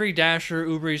every Dasher,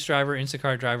 Uber Eats driver,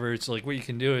 Instacart driver. It's like what you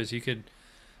can do is you could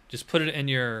just put it in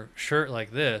your shirt like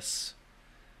this,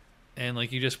 and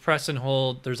like you just press and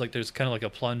hold. There's kind of like a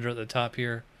plunger at the top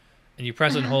here. And you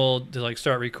press and hold to like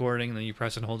start recording, and then you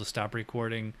press and hold to stop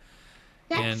recording.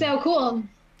 That's so cool.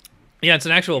 Yeah, it's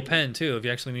an actual pen too. If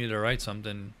you actually need to write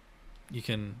something, you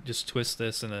can just twist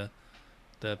this and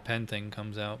the pen thing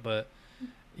comes out. But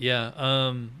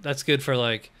yeah, that's good for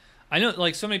like, I know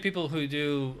like so many people who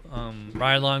do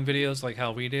ride along videos like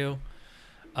how we do.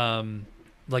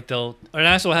 Like and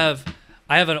I also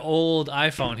I have an old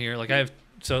iPhone here.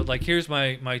 Like here's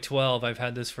my 12. I've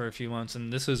had this for a few months,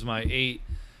 and this is my 8.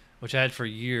 Which I had for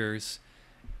years,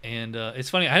 and it's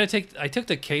funny. I took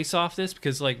the case off this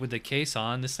because like with the case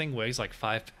on, this thing weighs like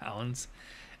 5 pounds,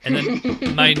 and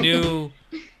then my new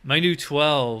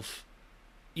 12,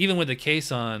 even with the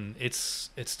case on,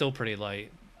 it's still pretty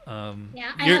light.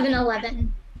 Yeah, I have an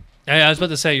 11. I was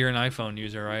about to say you're an iPhone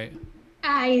user, right?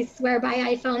 I swear by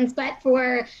iPhones, but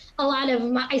for a lot of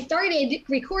I started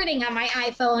recording on my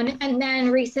iPhone, and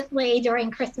then recently during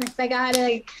Christmas I got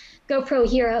a GoPro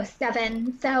Hero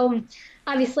 7. So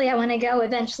obviously I want to go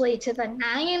eventually to the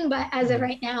 9, but as of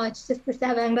right now it's just the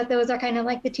 7. But those are kind of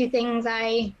like the two things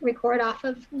I record off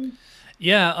of.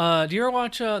 Yeah. Do you ever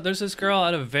watch? There's this girl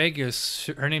out of Vegas.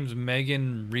 Her name's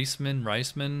Megan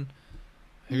Reisman.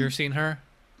 Have you ever seen her?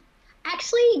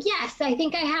 Actually, yes, I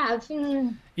think I have.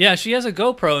 Yeah, she has a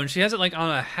GoPro and she has it like on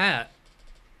a hat.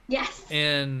 Yes.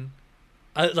 And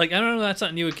I don't know if that's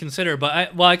something you would consider, but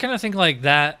I kind of think like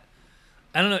that.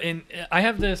 I don't know. And I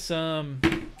have this. Shall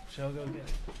I go get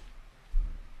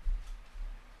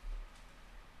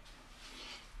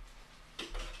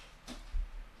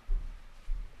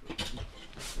it?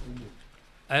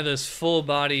 I have this full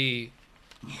body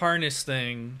harness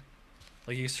thing.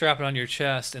 Like you strap it on your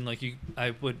chest, and like you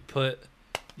put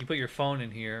your phone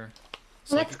in here.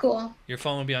 So That's cool. Your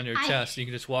phone will be on your chest. You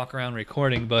can just walk around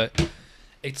recording, but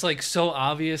it's like so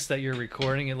obvious that you're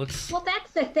recording. It looks. Well,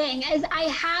 that's the thing is I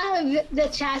have the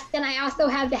chest and I also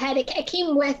have the head. It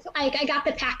came with like I got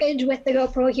the package with the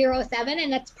GoPro Hero 7,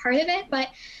 and that's part of it. But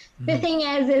the thing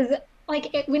is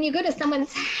like when you go to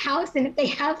someone's house and if they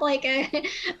have like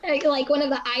like one of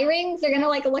the eye rings, they're gonna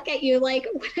like look at you like,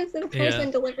 what is this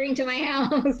person delivering to my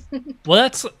house? Well,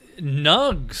 that's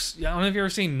Nugs. I don't know if you've ever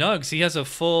seen Nugs. He has a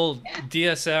full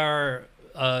DSLR,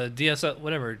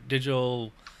 whatever,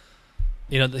 digital,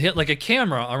 like a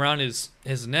camera around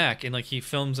his neck, and like he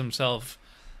films himself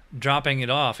dropping it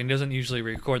off. He doesn't usually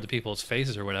record the people's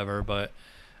faces or whatever, but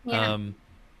I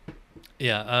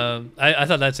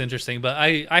thought that's interesting. But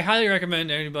I highly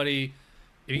recommend anybody,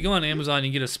 if you go on Amazon,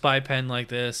 you get a spy pen like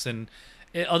this, and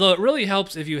although it really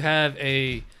helps if you have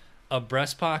a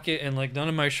breast pocket, and like none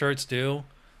of my shirts do,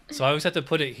 so I always have to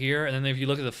put it here, and then if you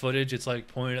look at the footage, it's like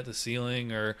pointed at the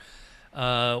ceiling. Or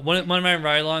one of my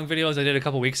ride along videos I did a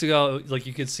couple weeks ago, like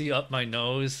you could see up my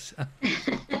nose.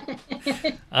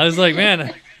 I was like,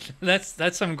 man,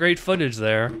 that's some great footage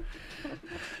there.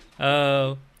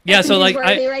 So like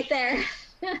right there.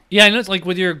 Yeah, I know. It's like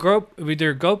with your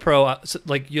GoPro,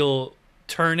 like you'll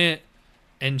turn it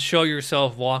and show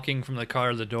yourself walking from the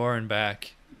car to the door and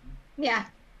back. Yeah.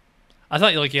 I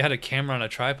thought like you had a camera on a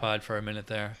tripod for a minute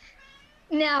there.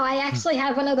 No, I actually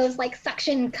have one of those like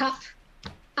suction cup.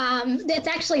 It's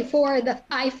actually for the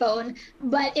iPhone,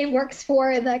 but it works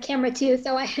for the camera too.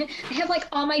 So I have like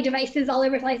all my devices all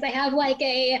over the place. I have like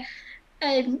a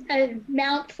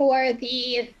mount for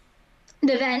the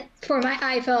vent for my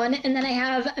iPhone, and then I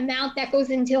have a mount that goes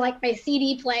into like my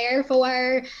CD player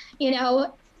for,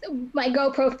 my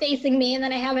GoPro facing me, and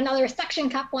then I have another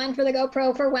suction cup one for the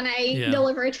GoPro for when I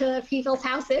deliver to people's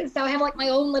houses. So I have like my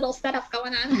own little setup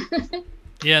going on.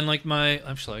 Yeah, and like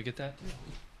shall I get that?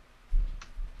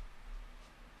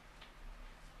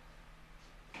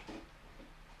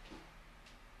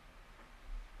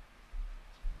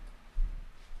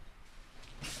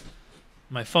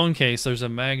 My phone case, there's a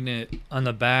magnet on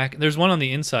the back. There's one on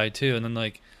the inside too, and then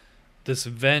like this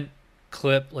vent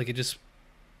clip, like it just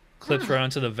clips right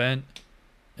onto the vent,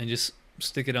 and just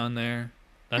stick it on there.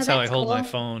 That's how I hold my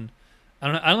phone. I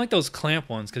don't like those clamp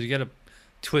ones because you got to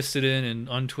twist it in and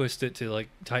untwist it to like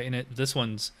tighten it. This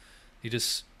one's you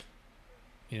just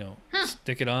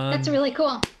stick it on. That's really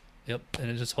cool. Yep, and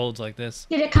it just holds like this.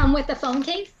 Did it come with the phone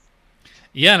case?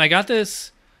 Yeah, and I got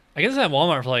this. I guess at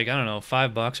Walmart for like, I don't know,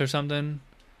 $5 or something.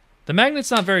 The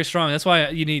magnet's not very strong. That's why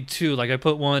you need two. Like I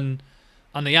put one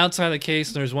on the outside of the case,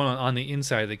 and there's one on the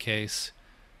inside of the case.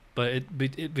 But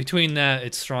between that,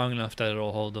 it's strong enough that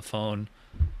it'll hold the phone.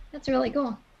 That's really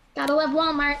cool. Gotta love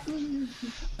Walmart.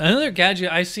 Another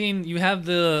gadget I seen, you have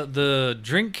the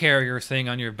drink carrier thing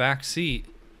on your back seat.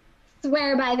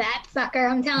 Swear by that sucker,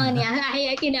 I'm telling you.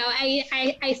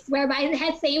 I swear by it. It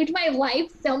has saved my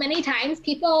life so many times.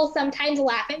 People sometimes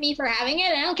laugh at me for having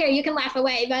it. I don't care, you can laugh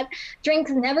away, but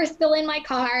drinks never spill in my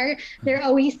car. They're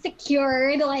always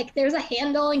secured. Like there's a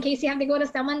handle in case you have to go to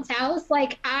someone's house.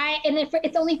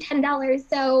 It's only $10,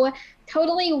 so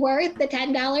totally worth the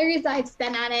 $10 I've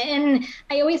spent on it. And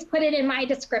I always put it in my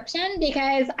description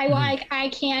because I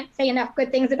can't say enough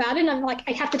good things about it. And I'm like,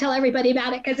 I have to tell everybody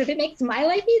about it because if it makes my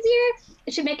life easier,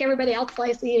 it should make everybody else's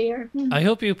life easier. I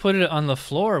hope you put it on the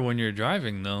floor when you're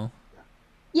driving, though.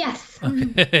 Yes.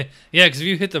 Okay. Yeah, because if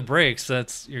you hit the brakes,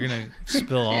 you're gonna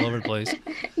spill all over the place.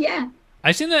 Yeah.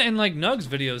 I've seen that in like Nugs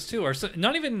videos too, or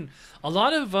not even a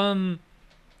lot of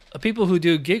people who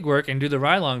do gig work and do the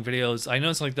ride-along videos. I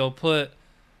notice like they'll put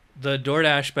the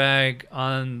DoorDash bag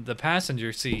on the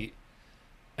passenger seat,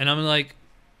 and I'm like,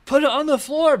 put it on the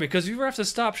floor because if you ever have to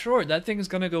stop short, that thing is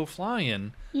gonna go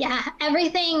flying. Yeah,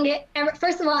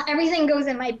 first of all, everything goes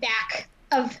in my back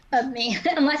of me,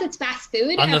 unless it's fast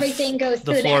food. Everything goes to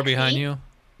the floor back behind seat. You.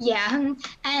 Yeah,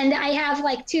 and I have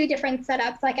like two different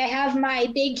setups. Like I have my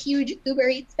big, huge Uber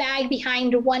Eats bag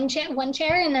behind one chair,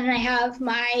 and then I have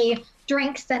my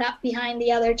drink set up behind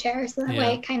the other chair, so that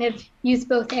way I kind of use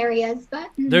both areas. But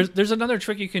there's another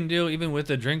trick you can do even with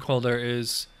the drink holder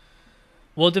is,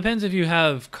 well, it depends if you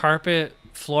have carpet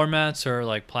floor mats or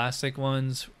like plastic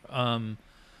ones.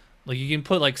 Like you can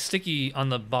put like sticky on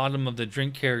the bottom of the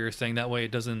drink carrier thing, that way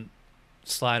it doesn't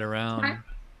slide around.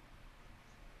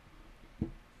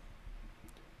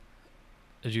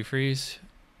 Did you freeze?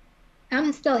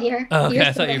 I'm still here. Oh, okay,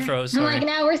 I thought you froze. Sorry. I'm like,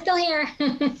 no, we're still here.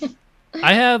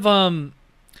 I've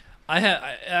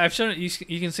shown it.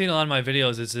 You can see it in a lot of my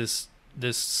videos. It's this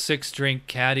 6-drink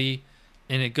caddy,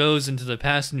 and it goes into the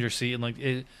passenger seat, and like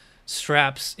it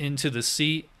straps into the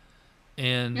seat,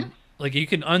 and like you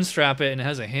can unstrap it, and it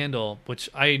has a handle, which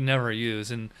I never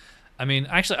use. And I mean,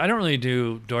 actually, I don't really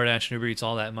do DoorDash and Uber Eats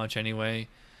all that much anyway,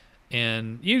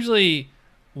 and usually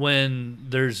when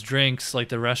there's drinks, like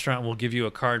the restaurant will give you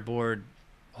a cardboard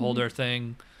holder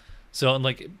thing. So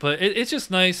like, but it's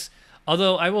just nice.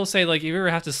 Although I will say, like, if you ever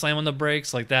have to slam on the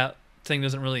brakes, like that thing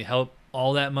doesn't really help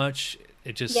all that much.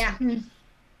 It just,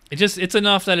 it's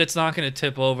enough that it's not going to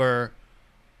tip over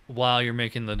while you're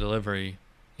making the delivery.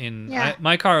 And Yeah.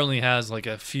 my car only has like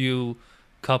a few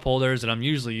cup holders, and I'm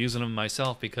usually using them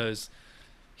myself because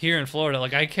here in Florida,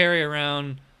 like I carry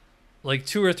around like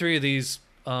 2 or 3 of these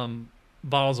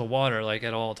bottles of water like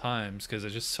at all times because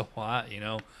it's just so hot,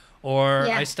 Or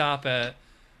Yeah. I stop at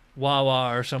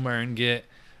Wawa or somewhere and get,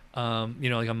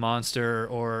 like a Monster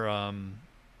or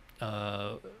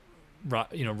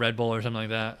Red Bull or something like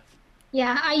that.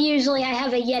 Yeah, I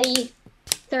have a Yeti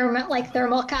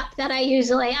thermal cup that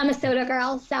I'm a soda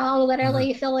girl, so I'll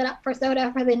literally fill it up for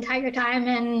soda for the entire time,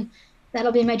 and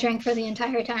that'll be my drink for the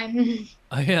entire time.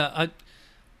 Yeah, I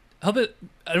hope it.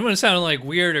 I don't want to sound like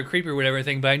weird or creepy or whatever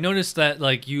thing, but I noticed that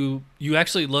like you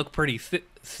actually look pretty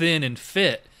thin and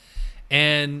fit,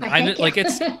 and Thank you. like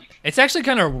it's actually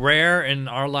kind of rare in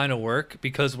our line of work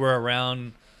because we're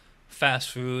around fast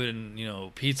food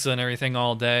and pizza and everything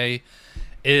all day.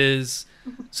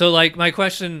 So like my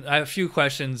question, I have a few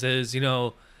questions.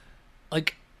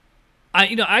 Like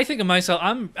I think of myself,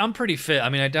 I'm pretty fit. I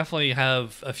mean, I definitely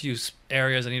have a few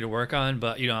areas I need to work on,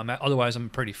 but otherwise I'm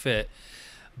pretty fit.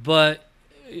 But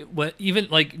even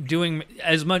like doing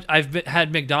as much,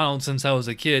 had McDonald's since I was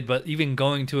a kid, but even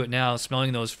going to it now,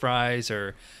 smelling those fries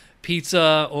or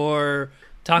pizza or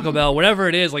Taco Bell, whatever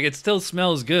it is, like it still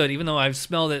smells good, even though I've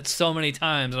smelled it so many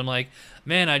times. I'm like,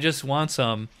 man, I just want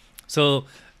some. So,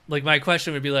 like, my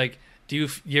question would be like, do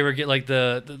you ever get like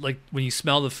the like when you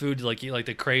smell the food, like you like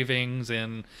the cravings,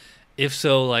 and if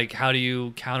so, like how do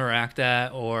you counteract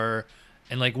that,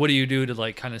 and like what do you do to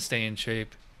like kind of stay in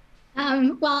shape?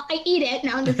 Well, I eat it.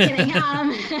 No, I'm just kidding.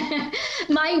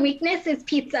 My weakness is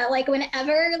pizza. Like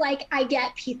whenever like I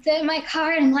get pizza in my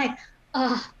car, I'm like,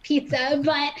 oh, pizza.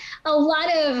 But a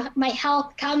lot of my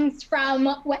health comes from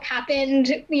what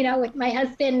happened, with my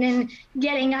husband and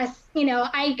getting us,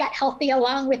 I got healthy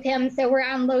along with him. So we're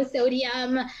on low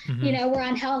sodium, we're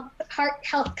on heart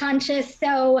health conscious.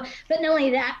 So, but not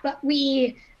only that, but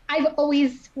I've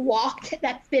always walked.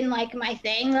 That's been like my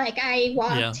thing. Like I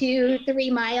walk 2-3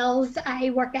 miles. I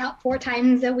work out 4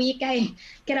 times a week. I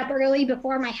get up early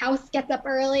before my house gets up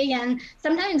early. And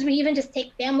sometimes we even just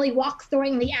take family walks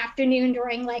during the afternoon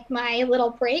during like my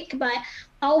little break, but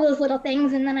all those little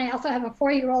things. And then I also have a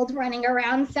 4-year-old running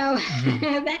around. So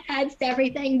that adds to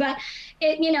everything. But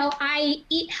I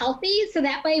eat healthy. So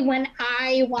that way when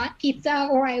I want pizza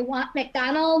or I want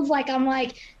McDonald's, like I'm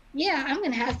like, yeah, I'm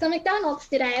going to have some McDonald's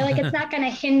today. Like it's not going to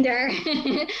hinder,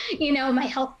 my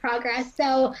health progress.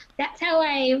 So that's how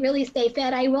I really stay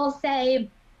fit. I will say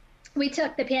we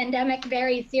took the pandemic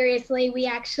very seriously. We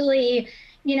actually,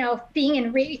 being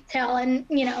in retail and,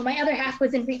 my other half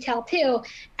was in retail too.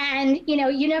 And,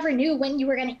 you never knew when you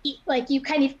were going to eat. Like you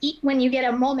kind of eat when you get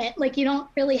a moment. Like you don't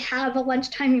really have a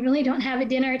lunchtime. You really don't have a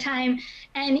dinner time.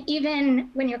 And even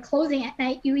when you're closing at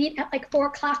night, you eat at like 4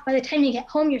 o'clock. By the time you get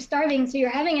home, you're starving. So you're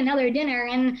having another dinner.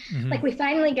 And like we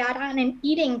finally got on an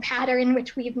eating pattern,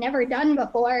 which we've never done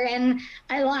before. And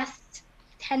I lost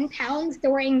 10 pounds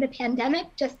during the pandemic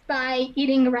just by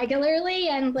eating regularly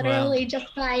and literally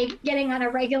just by getting on a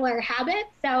regular habit.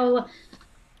 So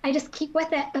I just keep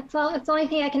with it. That's all. That's the only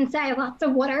thing I can say. Lots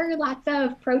of water, lots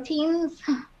of proteins,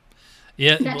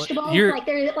 vegetables.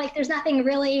 There's nothing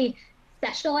really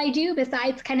special I do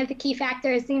besides kind of the key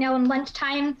factors. In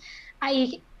lunchtime,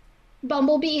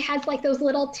 Bumblebee has like those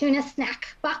little tuna snack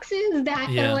boxes that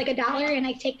are like $1, and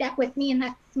I take that with me, and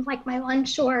that's like my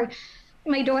lunch. Or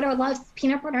my daughter loves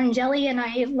peanut butter and jelly, and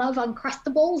I love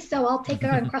Uncrustables, so I'll take an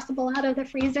Uncrustable out of the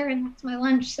freezer, and that's my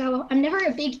lunch. So I'm never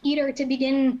a big eater to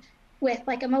begin with.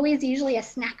 Like I'm always usually a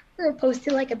snacker opposed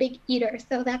to like a big eater.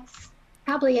 So that's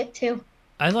probably it too.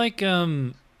 I like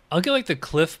I'll get like the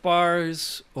Cliff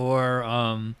Bars or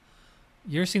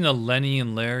you ever seen the Lenny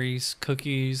and Larry's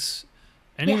cookies?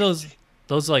 Any of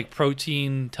those like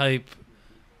protein type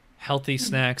healthy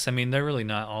snacks? I mean, they're really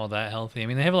not all that healthy. I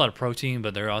mean, they have a lot of protein,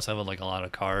 but they also have like a lot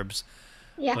of carbs.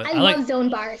 Yeah, But I love Zone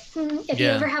Bars. If you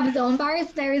ever have Zone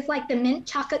Bars, there's like the mint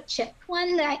chocolate chip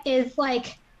one that is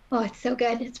like, oh, it's so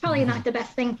good. It's probably not the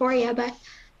best thing for you, but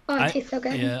it tastes so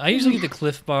good. Yeah, I usually get the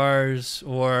Cliff Bars,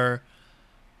 or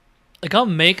like I'll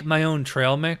make my own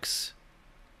trail mix.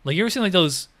 Like you ever seen like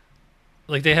those,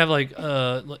 like they have like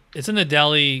it's in the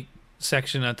deli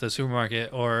section at the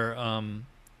supermarket, or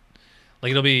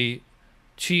like it'll be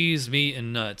cheese, meat,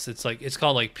 and nuts. It's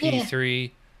called like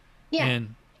P3. Yeah.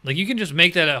 And like you can just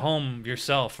make that at home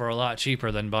yourself for a lot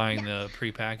cheaper than buying the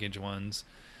prepackaged ones.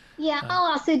 Yeah,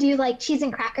 I'll also do like cheese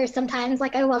and crackers sometimes.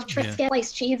 Like I love Triscuit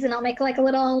sliced cheese, and I'll make like a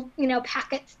little,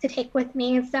 packets to take with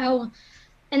me. So,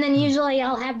 and then usually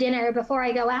I'll have dinner before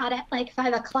I go out at like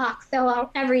 5 o'clock.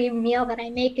 So every meal that I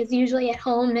make is usually at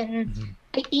home, and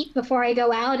I eat before I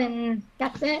go out, and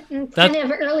that's it. And it's That-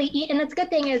 kind of early eat, and the good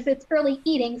thing is it's early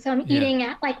eating. So I'm Yeah. eating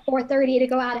at like 4:30 to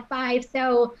go out at 5.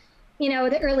 So,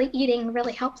 the early eating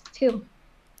really helps too.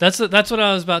 That's what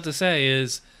I was about to say.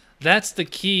 Is that's the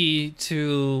key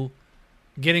to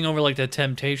getting over like the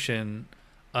temptation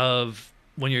of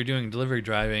when you're doing delivery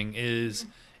driving is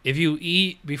if you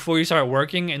eat before you start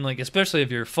working, and like especially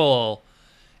if you're full,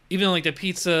 even though like the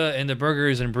pizza and the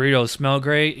burgers and burritos smell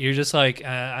great, you're just like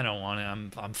I don't want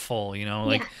it. I'm full.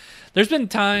 Like Yeah. there's been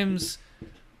times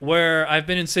where I've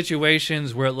been in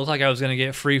situations where it looked like I was gonna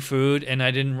get free food and I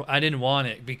didn't want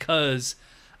it because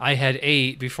I had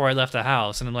ate before I left the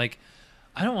house, and I'm like,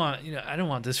 I don't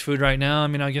want this food right now. I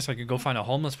mean, I guess I could go find a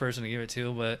homeless person to give it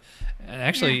to, but and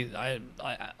actually, I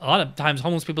a lot of times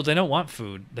homeless people, they don't want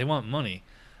food, they want money.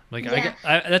 Like Yeah.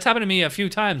 that's happened to me a few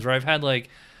times where I've had like,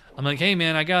 I'm like, hey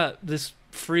man, I got this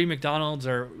free McDonald's,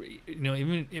 or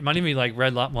even it might even be like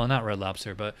well, not Red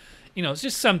Lobster, but it's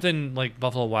just something like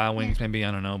Buffalo Wild Wings, maybe,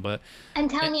 I don't know, but I'm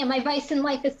telling you, my vice in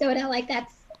life is soda. Like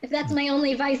if that's my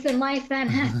only vice in life,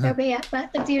 then so be it.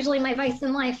 But that's usually my vice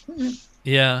in life.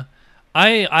 yeah.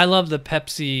 I love the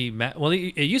Pepsi. Well,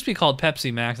 it used to be called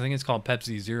Pepsi Max. I think it's called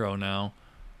Pepsi Zero now.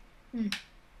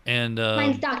 And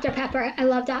Mine's Dr. Pepper. I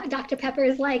love Dr. Pepper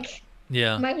is like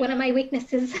yeah, one of my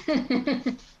weaknesses.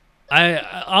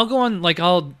 I'll go on like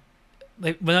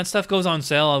when that stuff goes on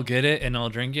sale, I'll get it and I'll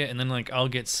drink it, and then like I'll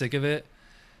get sick of it,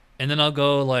 and then I'll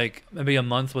go like maybe a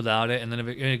month without it, and then if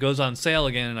it goes on sale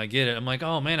again and I get it, I'm like,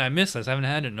 oh man, I miss this. I haven't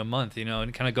had it in a month,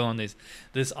 and kind of go on this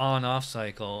on off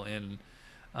cycle. And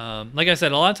like I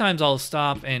said, a lot of times I'll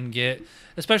stop and get,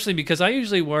 especially because I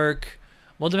usually work,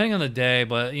 well, depending on the day,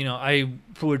 but I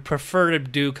would prefer to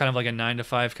do kind of like a 9 to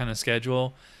 5 kind of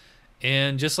schedule.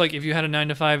 And just like if you had a 9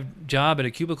 to 5 job at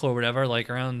a cubicle or whatever, like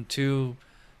around 2,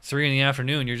 3 in the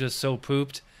afternoon, you're just so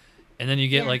pooped, and then you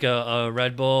get like a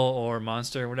Red Bull or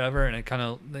Monster or whatever, and it kind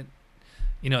of,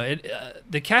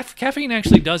 the caffeine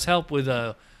actually does help with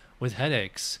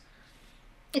headaches.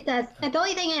 It does. And the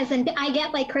only thing is, and I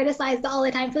get like criticized all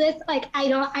the time for this. Like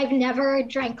I've never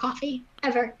drank coffee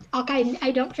ever.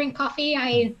 I don't drink coffee.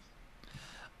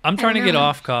 I'm trying to don't get know.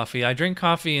 off coffee. I drink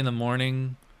coffee in the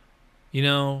morning,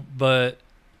 but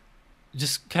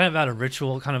just kind of out of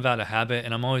ritual, kind of out of habit.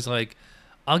 And I'm always like,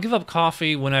 I'll give up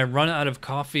coffee when I run out of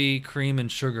coffee, cream,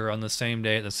 and sugar on the same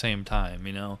day at the same time,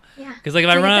 Yeah. Because like if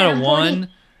I Like I run said, out of I'm 40. one,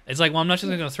 it's like, well, I'm not just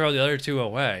going to throw the other 2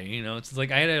 away, It's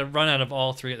like I had to run out of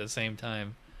all 3 at the same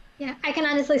time. Yeah, I can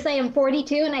honestly say I'm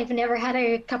 42 and I've never had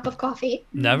a cup of coffee.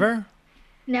 Never?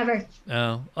 Never.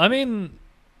 Oh, I mean,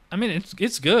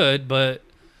 it's good, but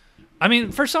I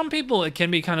mean, for some people it can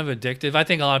be kind of addictive. I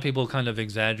think a lot of people kind of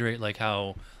exaggerate like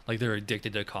how like they're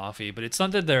addicted to coffee, but it's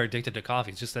not that they're addicted to coffee.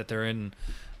 It's just that they're in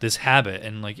this habit,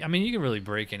 and like, I mean, you can really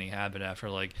break any habit after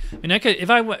like, I mean, I could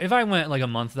if I went like a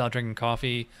month without drinking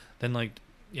coffee, then like,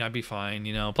 I'd be fine,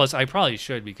 Plus, I probably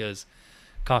should because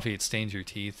coffee, it stains your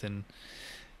teeth. And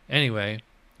anyway,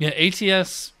 yeah,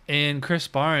 ATS and Chris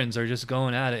Barnes are just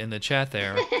going at it in the chat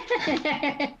there.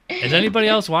 Is anybody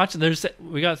else watching?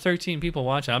 We got 13 people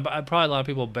watching. I probably a lot of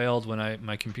people bailed when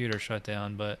my computer shut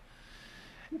down, but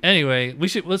anyway,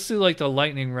 let's do like the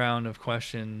lightning round of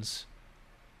questions.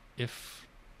 If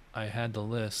I had the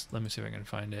list, let me see if I can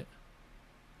find it.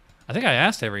 I think I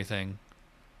asked everything.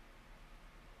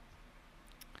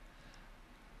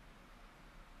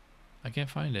 I can't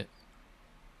find it.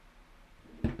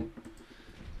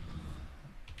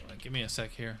 Give me a sec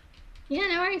here. Yeah,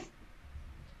 no worries.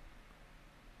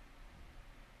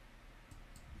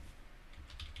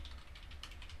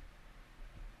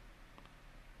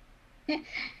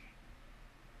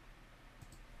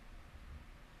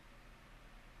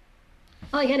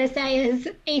 All I gotta say is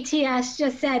ATS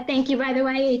just said, thank you, by the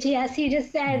way, ATS. He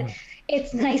just said,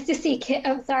 it's nice to see Kim.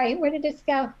 Oh, sorry, where did this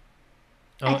go?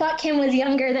 I thought Kim was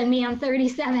younger than me. I'm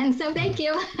 37, so thank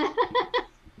you.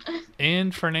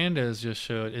 And Fernandez just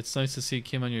showed, it's nice to see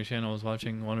Kim on your channel. I was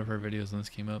watching one of her videos and this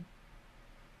came up.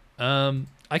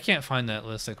 I can't find that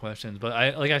list of questions, but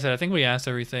like I said, I think we asked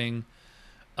everything.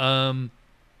 I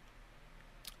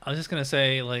was just gonna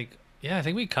say, like, yeah, I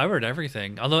think we covered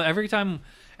everything. Although every time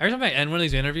I end one of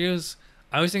these interviews,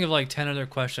 I always think of like 10 other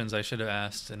questions I should have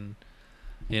asked, and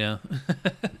Well,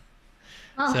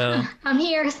 So- I'm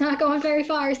here. It's not going very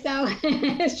far, so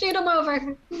shoot them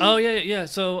over. Oh yeah.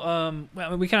 So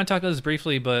well, we kind of talked about this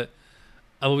briefly, but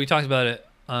we talked about it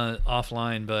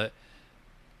offline. But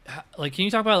like, can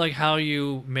you talk about like how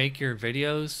you make your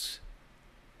videos?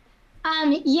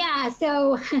 Yeah,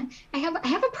 so I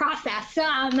have a process.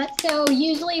 So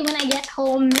usually when I get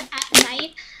home at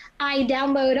night, I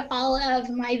download all of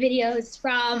my videos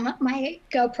from my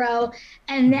GoPro,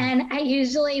 and then I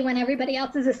usually, when everybody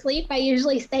else is asleep, I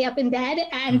usually stay up in bed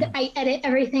and I edit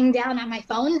everything down on my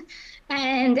phone.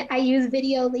 And I use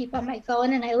Video Leap on my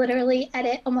phone, and I literally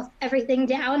edit almost everything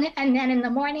down. And then in the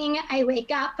morning, I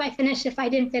wake up, I finish. If I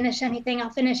didn't finish anything,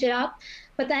 I'll finish it up.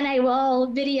 But then I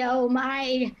will video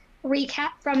my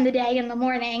recap from the day in the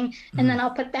morning, and then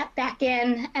I'll put that back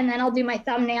in, and then I'll do my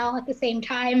thumbnail at the same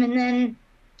time, and then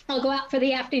I'll go out for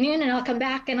the afternoon, and I'll come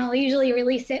back, and I'll usually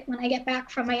release it when I get back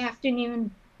from my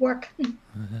afternoon work.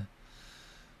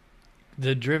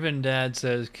 The Driven Dad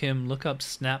says, Kim, look up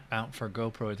Snap Mount for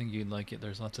GoPro. I think you'd like it.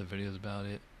 There's lots of videos about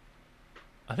it.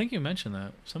 I think you mentioned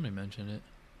that. Somebody mentioned it.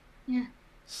 Yeah.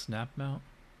 Snap Mount.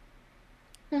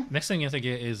 Next thing you have to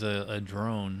get is a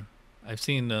drone. I've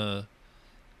seen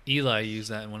Eli use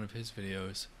that in one of his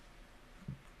videos.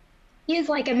 He is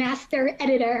like a master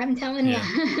editor, I'm telling you.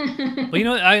 Well, you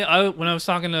know, I when I was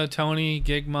talking to Tony,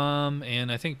 Gig Mom,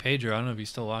 and I think Pedro, I don't know if he's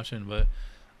still watching, but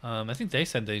I think they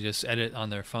said they just edit on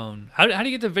their phone. How do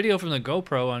you get the video from the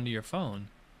GoPro onto your phone?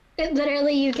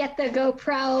 Literally, you get the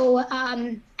GoPro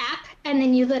app, and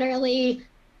then you literally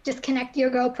just connect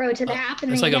your GoPro to the app,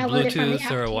 and it's then like you a download it from the Bluetooth app or a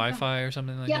to your Wi-Fi or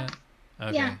something like that?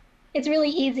 Okay. Yeah, it's really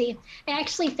easy. I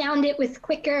actually found it was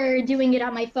quicker doing it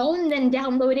on my phone than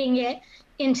downloading it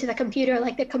into the computer.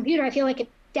 Like the computer, I feel like it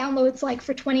downloads like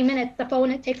for 20 minutes. The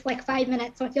phone, it takes like 5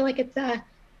 minutes. So I feel like it's a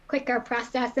quicker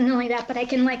process, and not only that, but I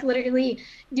can like literally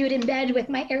do it in bed with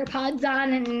my AirPods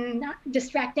on and not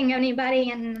distracting anybody.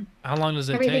 And how long does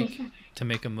it take to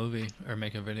make a movie or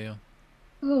make a video?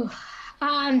 Ooh,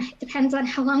 it depends on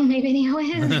how long my video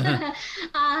is.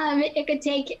 It could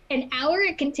take an hour.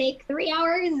 It can take 3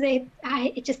 hours.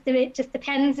 It just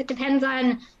depends. It depends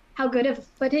on how good of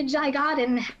footage I got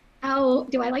and how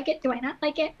do I like it? Do I not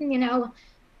like it? You know,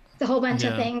 it's a whole bunch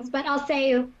of things. But I'll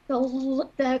say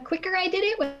the quicker I did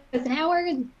it was an hour.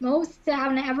 Most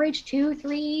on average 2,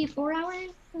 3, 4 hours.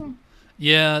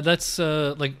 Yeah, that's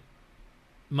like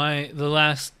the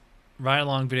last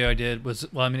ride-along video I did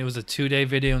was, well, I mean, it was a 2-day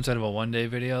video instead of a 1-day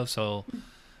video. So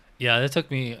yeah, that took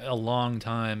me a long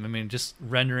time. I mean, just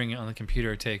rendering it on the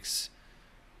computer it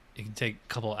can take a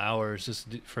couple hours just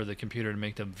for the computer to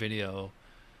make the video.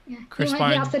 Yeah.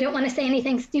 You also don't want to say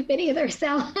anything stupid either,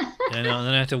 so. And then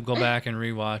I have to go back and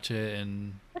rewatch it,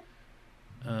 and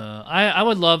I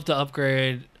would love to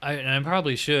upgrade. And I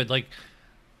probably should. Like,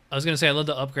 I was gonna say I'd love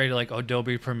to upgrade to like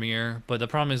Adobe Premiere, but the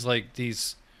problem is like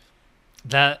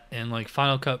that and like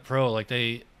Final Cut Pro, like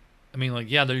they're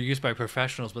used by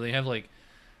professionals, but they have like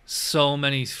so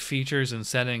many features and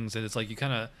settings that it's like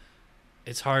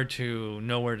it's hard to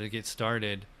know where to get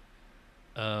started.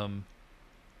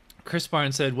 Chris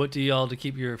Barnes said, what do y'all to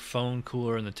keep your phone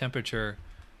cooler in the temperature?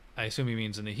 I assume he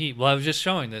means in the heat. Well, I was just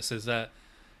showing this, is that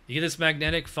you get this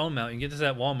magnetic phone mount. You can get this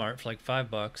at Walmart for like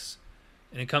 $5,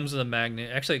 and it comes with a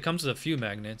magnet. Actually, it comes with a few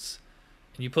magnets,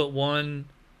 and you put one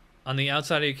on the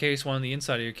outside of your case, one on the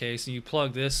inside of your case, and you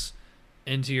plug this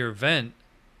into your vent.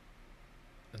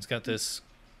 It's got this,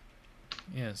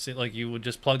 see, like you would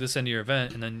just plug this into your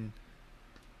vent, and then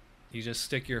you just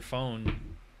stick your phone,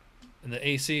 and the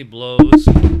AC blows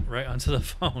right onto the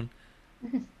phone.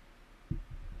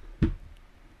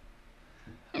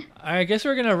 I guess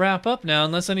we're gonna wrap up now,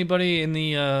 unless anybody in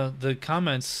the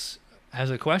comments has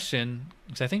a question,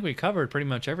 because I think we covered pretty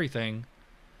much everything.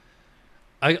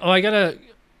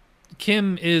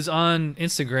 Kim is on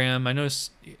Instagram. I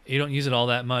noticed you don't use it all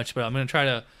that much, but I've been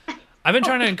trying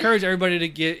to encourage everybody to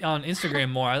get on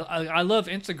Instagram more. I love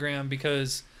Instagram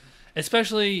because,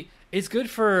 especially, it's good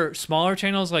for smaller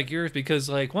channels like yours, because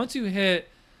like once you hit,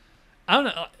 I don't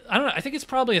know, I think it's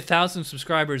probably 1,000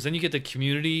 subscribers, then you get the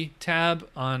community tab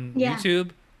on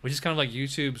YouTube, which is kind of like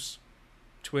YouTube's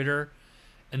Twitter.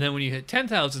 And then when you hit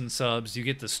 10,000 subs, you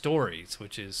get the stories,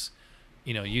 which is,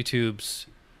 YouTube's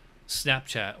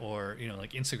Snapchat or,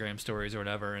 like Instagram stories or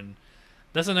whatever. And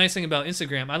that's the nice thing about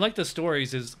Instagram. I like the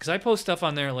stories is because I post stuff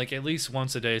on there like at least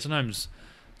once a day, sometimes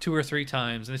 2 or 3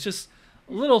 times. And it's just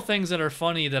little things that are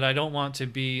funny that I don't want to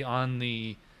be on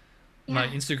my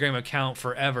Instagram account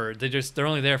forever. They're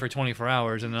only there for 24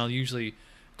 hours, and I'll usually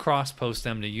cross post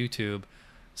them to YouTube.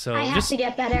 So I have to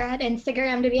get better at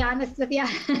Instagram, to be honest with you.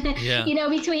 Yeah.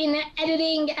 Between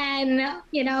editing and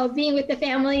being with the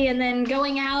family and then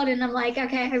going out, and I'm like,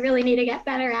 okay, I really need to get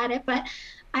better at it, but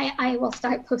I will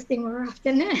start posting more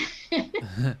often.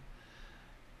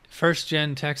 First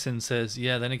Gen Texan says,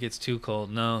 yeah, then it gets too cold.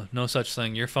 No such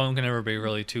thing. Your phone can never be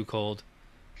really too cold.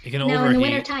 It can overheat. In the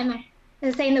wintertime,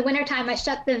 As I say, in the wintertime, I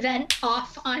shut the vent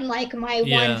off on like my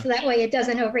Yeah. one, so that way it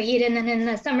doesn't overheat. And then in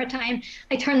the summertime,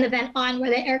 I turn the vent on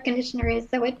where the air conditioner is,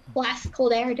 so it blasts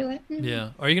cold air to it. Yeah.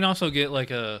 Or you can also get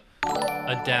like a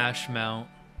dash mount.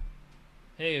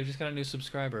 Hey, I just got a new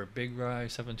subscriber, Big Rye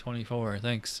 724.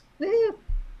 Thanks. Woo.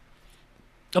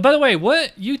 Oh, by the way,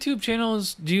 what YouTube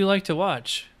channels do you like to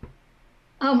watch?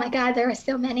 Oh my God, there are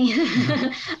so many.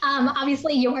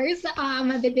 Obviously yours.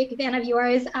 I'm a big fan of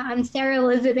yours. Sarah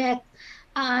Elizabeth,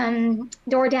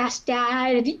 DoorDash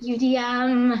Dad,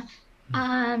 UDM,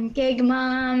 Gig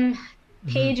Mom,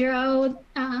 Pedro,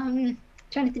 trying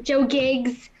to think, Joe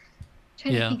Gigs,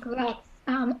 trying to think about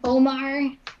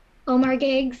Omar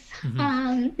Gigs.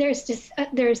 There's just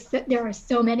there are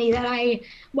so many that I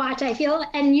watch. I feel,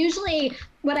 and usually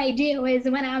what I do is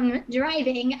when I'm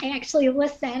driving, I actually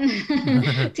listen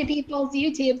to people's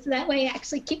YouTube, so that way it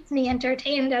actually keeps me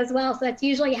entertained as well. So that's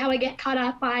usually how I get caught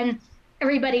up on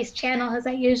everybody's channel, is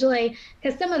I usually,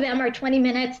 because some of them are 20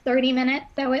 minutes, 30 minutes,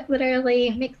 so it literally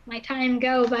makes my time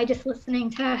go by just listening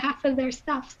to half of their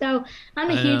stuff. So I'm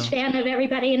a huge fan of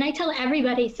everybody, and I tell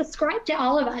everybody, subscribe to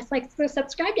all of us, like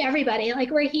subscribe to everybody.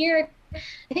 Like, we're here.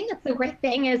 I think that's the great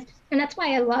thing is, and that's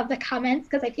why I love the comments,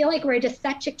 because I feel like we're just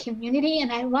such a community,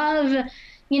 and I love,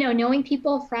 you know, knowing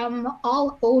people from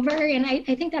all over. And I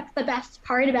think that's the best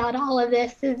part about all of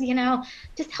this is, you know,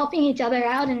 just helping each other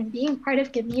out and being part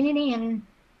of community and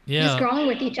just growing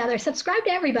with each other. Subscribe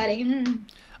to everybody.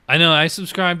 I know, I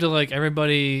subscribe to like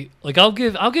everybody. Like I'll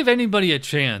give anybody a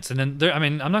chance, and then there, I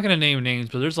mean, I'm not gonna name names,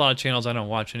 but there's a lot of channels I don't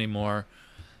watch anymore.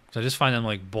 So I just find them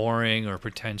like boring or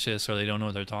pretentious, or they don't know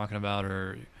what they're talking about,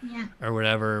 or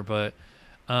whatever. But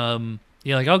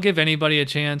yeah, like I'll give anybody a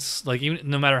chance, like even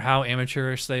no matter how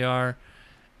amateurish they are.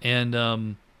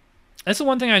 And that's the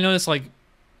one thing I noticed, like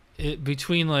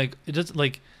between like it just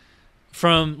like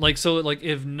from like, so like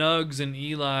if Nugs and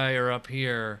Eli are up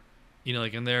here, you know,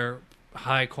 like in their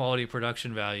high quality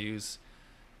production values,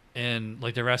 and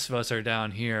like the rest of us are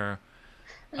down here,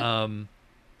 you know,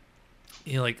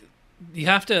 like you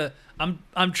have to,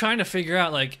 I'm trying to figure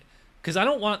out, like, because I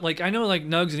don't want, like, I know like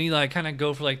Nugs and Eli kind of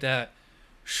go for like that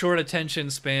short attention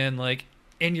span, like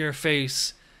in your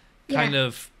face kind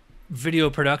of video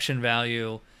production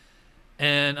value,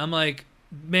 and I'm like,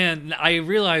 man, I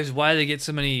realize why they get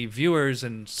so many viewers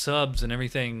and subs and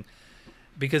everything,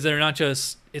 because they're not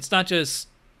just, it's not just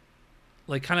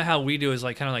like kind of how we do is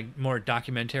like kind of like more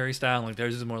documentary style, like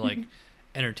theirs is more like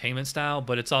entertainment style,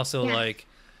 but it's also like,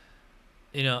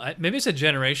 you know, maybe it's a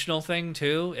generational thing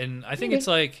too, and I think it's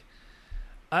like,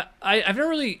 I've never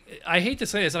really, I hate to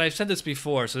say this, and I've said this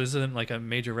before, so this isn't like a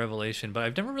major revelation, but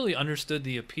I've never really understood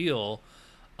the appeal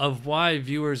of why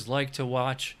viewers like to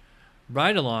watch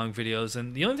ride-along videos.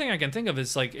 And the only thing I can think of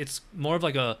is like, it's more of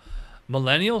like a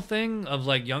millennial thing of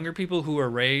like younger people who were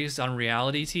raised on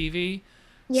reality TV.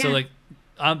 So like,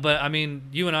 but I mean,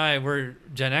 you and I were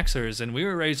Gen Xers, and we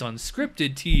were raised on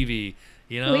scripted TV.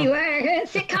 You know? We were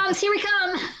sitcoms. Here we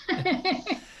come.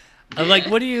 Like,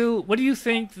 what do you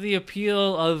think the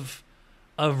appeal of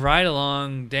ride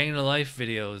along day in the life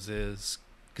videos is?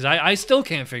 Because I still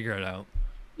can't figure it out.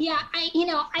 Yeah,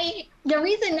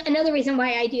 another reason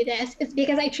why I do this is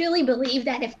because I truly believe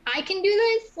that if I can do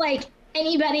this, like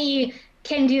anybody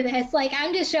can do this. Like,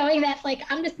 I'm just showing that, like,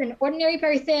 I'm just an ordinary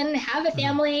person, have a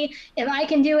family. If I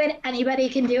can do it, anybody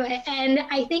can do it. And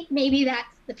I think maybe that's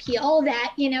the appeal,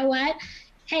 that, you know what,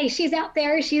 hey, she's out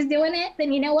there, she's doing it,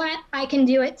 then you know what, I can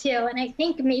do it too. And I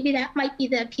think maybe that might be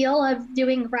the appeal of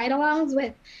doing ride-alongs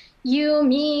with you,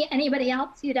 me, anybody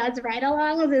else who does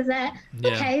ride-alongs, is that,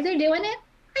 okay, they're doing it,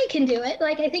 I can do it.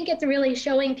 Like, I think it's really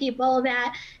showing people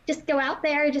that just go out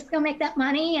there, just go make that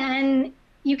money, and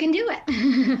you can do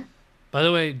it. By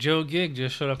the way, Joe Gig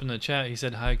just showed up in the chat. He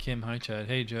said, hi, Kim. Hi, Chad.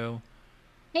 Hey, Joe.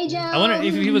 Hey, Joe. I wonder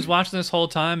if he was watching this whole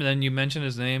time and then you mentioned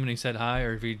his name and he said hi,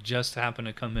 or if he just happened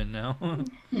to come in now.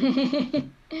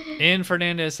 And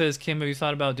Fernandez says, Kim, have you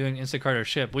thought about doing Instacart or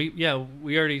Ship? We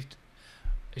already,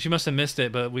 she must have missed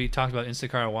it, but we talked about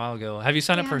Instacart a while ago. Have you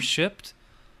signed up for Shipped?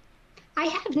 I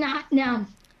have not, no.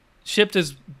 Shipped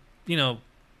is, you know,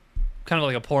 kind of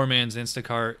like a poor man's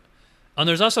Instacart. And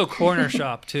there's also Corner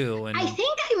Shop too. And I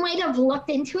think I might have looked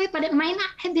into it, but it might not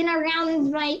have been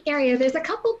around my area. There's a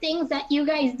couple things that you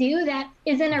guys do that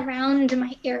isn't around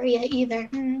my area either.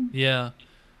 Yeah.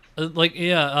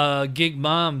 Gig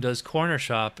Mom does Corner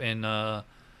Shop, and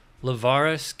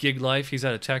Lavaris, Gig Life, he's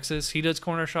out of Texas. He does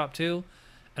Corner Shop too.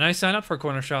 And I signed up for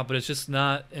Corner Shop, but it's just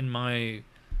not in my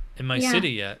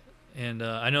city yet. And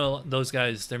I know those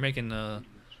guys, they're making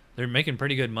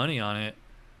pretty good money on it.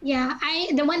 Yeah,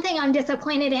 the one thing I'm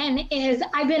disappointed in is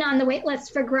I've been on the wait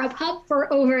list for Grubhub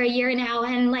for over a year now,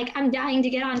 and like I'm dying to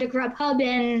get onto Grubhub,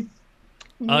 and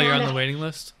Oh, you're on the not waiting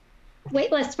list? a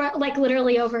wait list for like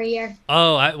literally over a year.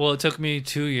 Oh, well, it took me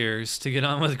 2 years to get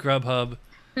on with Grubhub,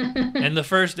 and the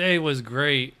first day was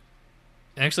great.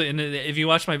 Actually, and if you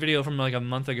watch my video from like a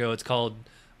month ago, it's called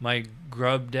my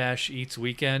Grub Dash Eats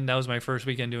Weekend. That was my first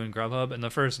weekend doing Grubhub, and the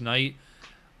first night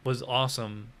was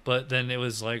awesome. But then it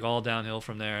was like all downhill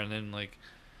from there, and then like,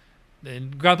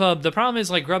 and Grubhub. The problem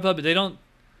is like Grubhub, they don't.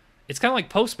 It's kind of like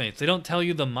Postmates. They don't tell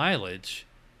you the mileage.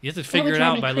 You have to figure it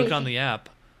out by looking on the app.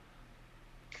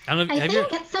 I don't know. I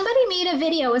think somebody made a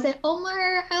video. Was it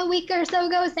Omar a week or so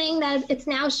ago saying that it's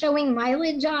now showing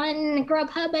mileage on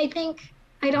Grubhub? I think.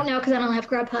 I don't know because I don't have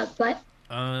Grubhub, but.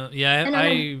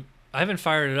 Yeah, I haven't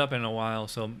fired it up in a while,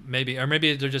 so maybe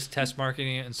they're just test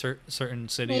marketing it in certain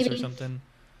cities or something.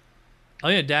 Oh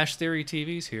yeah, Dash Theory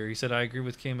TV's here. He said, I agree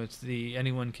with Kim. It's the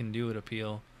anyone can do it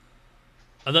appeal.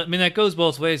 I mean, that goes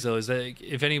both ways, though, is that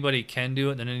if anybody can do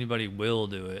it, then anybody will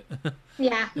do it.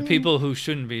 Yeah. The people who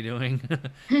shouldn't be doing.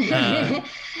 You know,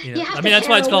 I mean, that's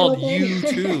why it's called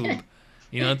YouTube.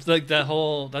 You know, it's like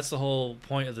that's the whole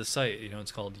point of the site. You know,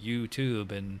 it's called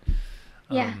YouTube. And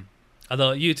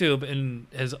although YouTube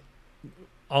has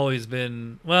always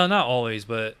been, well, not always,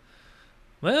 but,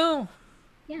 well,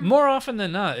 more often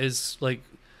than not is like,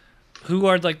 who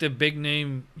are like the big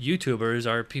name YouTubers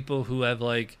are people who have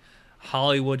like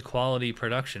Hollywood quality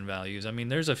production values. I mean,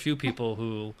 there's a few people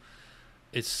who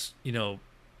it's, you know,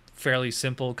 fairly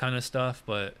simple kind of stuff,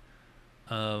 but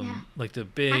like the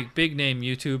big name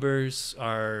YouTubers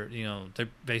are, you know, they're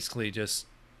basically just,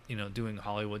 you know, doing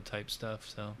Hollywood type stuff.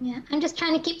 So yeah, I'm just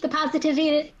trying to keep the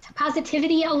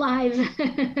positivity alive.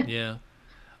 Yeah,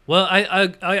 well,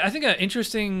 I think an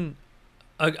interesting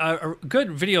a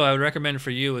good video I would recommend for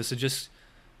you is to just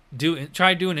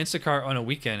try doing Instacart on a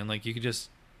weekend, and like you could just,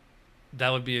 that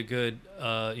would be a good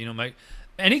you know,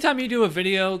 anytime you do a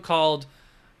video called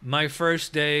my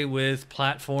first day with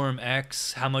platform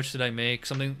X, how much did I make,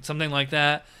 something like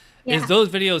that, is those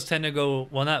videos tend to go,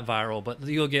 well, not viral, but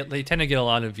they tend to get a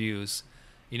lot of views,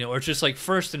 you know, or just like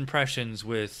first impressions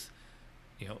with,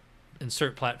 you know,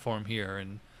 insert platform here,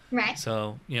 and right,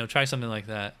 so, you know, try something like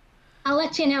that. I'll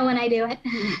let you know when I do it.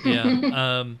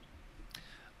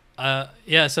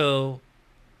 Yeah. So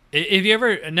if you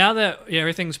ever, now that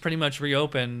everything's pretty much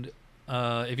reopened,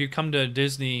 if you come to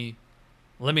Disney,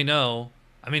 let me know.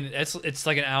 I mean, it's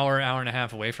like an hour and a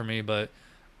half away from me, but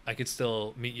I could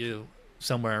still meet you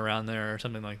somewhere around there or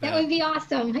something like that. That would be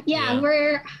awesome. Yeah.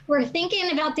 We're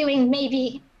thinking about doing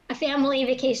maybe a family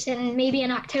vacation, maybe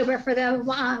in October for the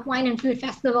Wine and Food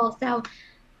Festival. So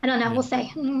I don't know. Yeah. We'll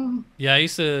say. Yeah, I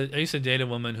used to date a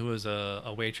woman who was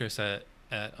a waitress at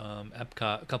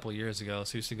Epcot a couple of years ago.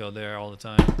 So I used to go there all the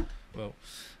time. Whoa,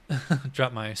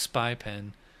 drop my spy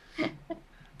pen.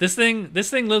 This thing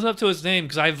lives up to its name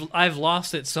because I've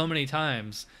lost it so many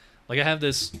times. Like I have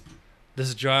this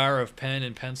jar of pen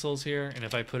and pencils here, and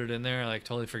if I put it in there, I like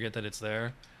totally forget that it's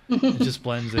there. It just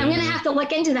blends in. I'm gonna have to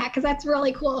look into that because that's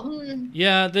really cool.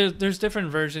 Yeah, there's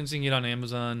different versions you can get on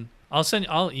Amazon.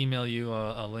 I'll email you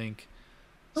a link.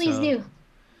 Please do.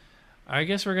 I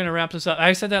guess we're gonna wrap this up.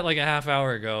 I said that like a half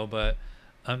hour ago, but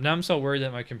now I'm so worried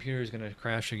that my computer is gonna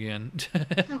crash again.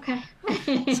 Okay.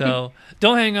 So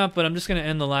don't hang up, but I'm just gonna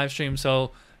end the live stream.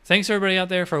 So thanks everybody out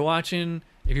there for watching.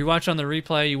 If you're watching on the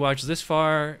replay, you watch this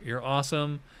far, you're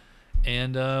awesome.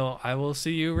 And I will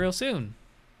see you real soon.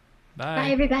 Bye.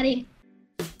 Bye, everybody.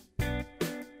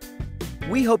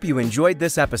 We hope you enjoyed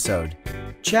this episode.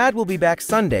 Chad will be back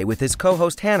Sunday with his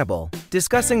co-host Hannibal,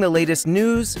 discussing the latest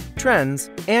news, trends,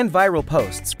 and viral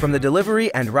posts from the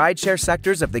delivery and rideshare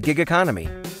sectors of the gig economy.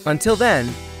 Until then,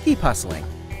 keep hustling.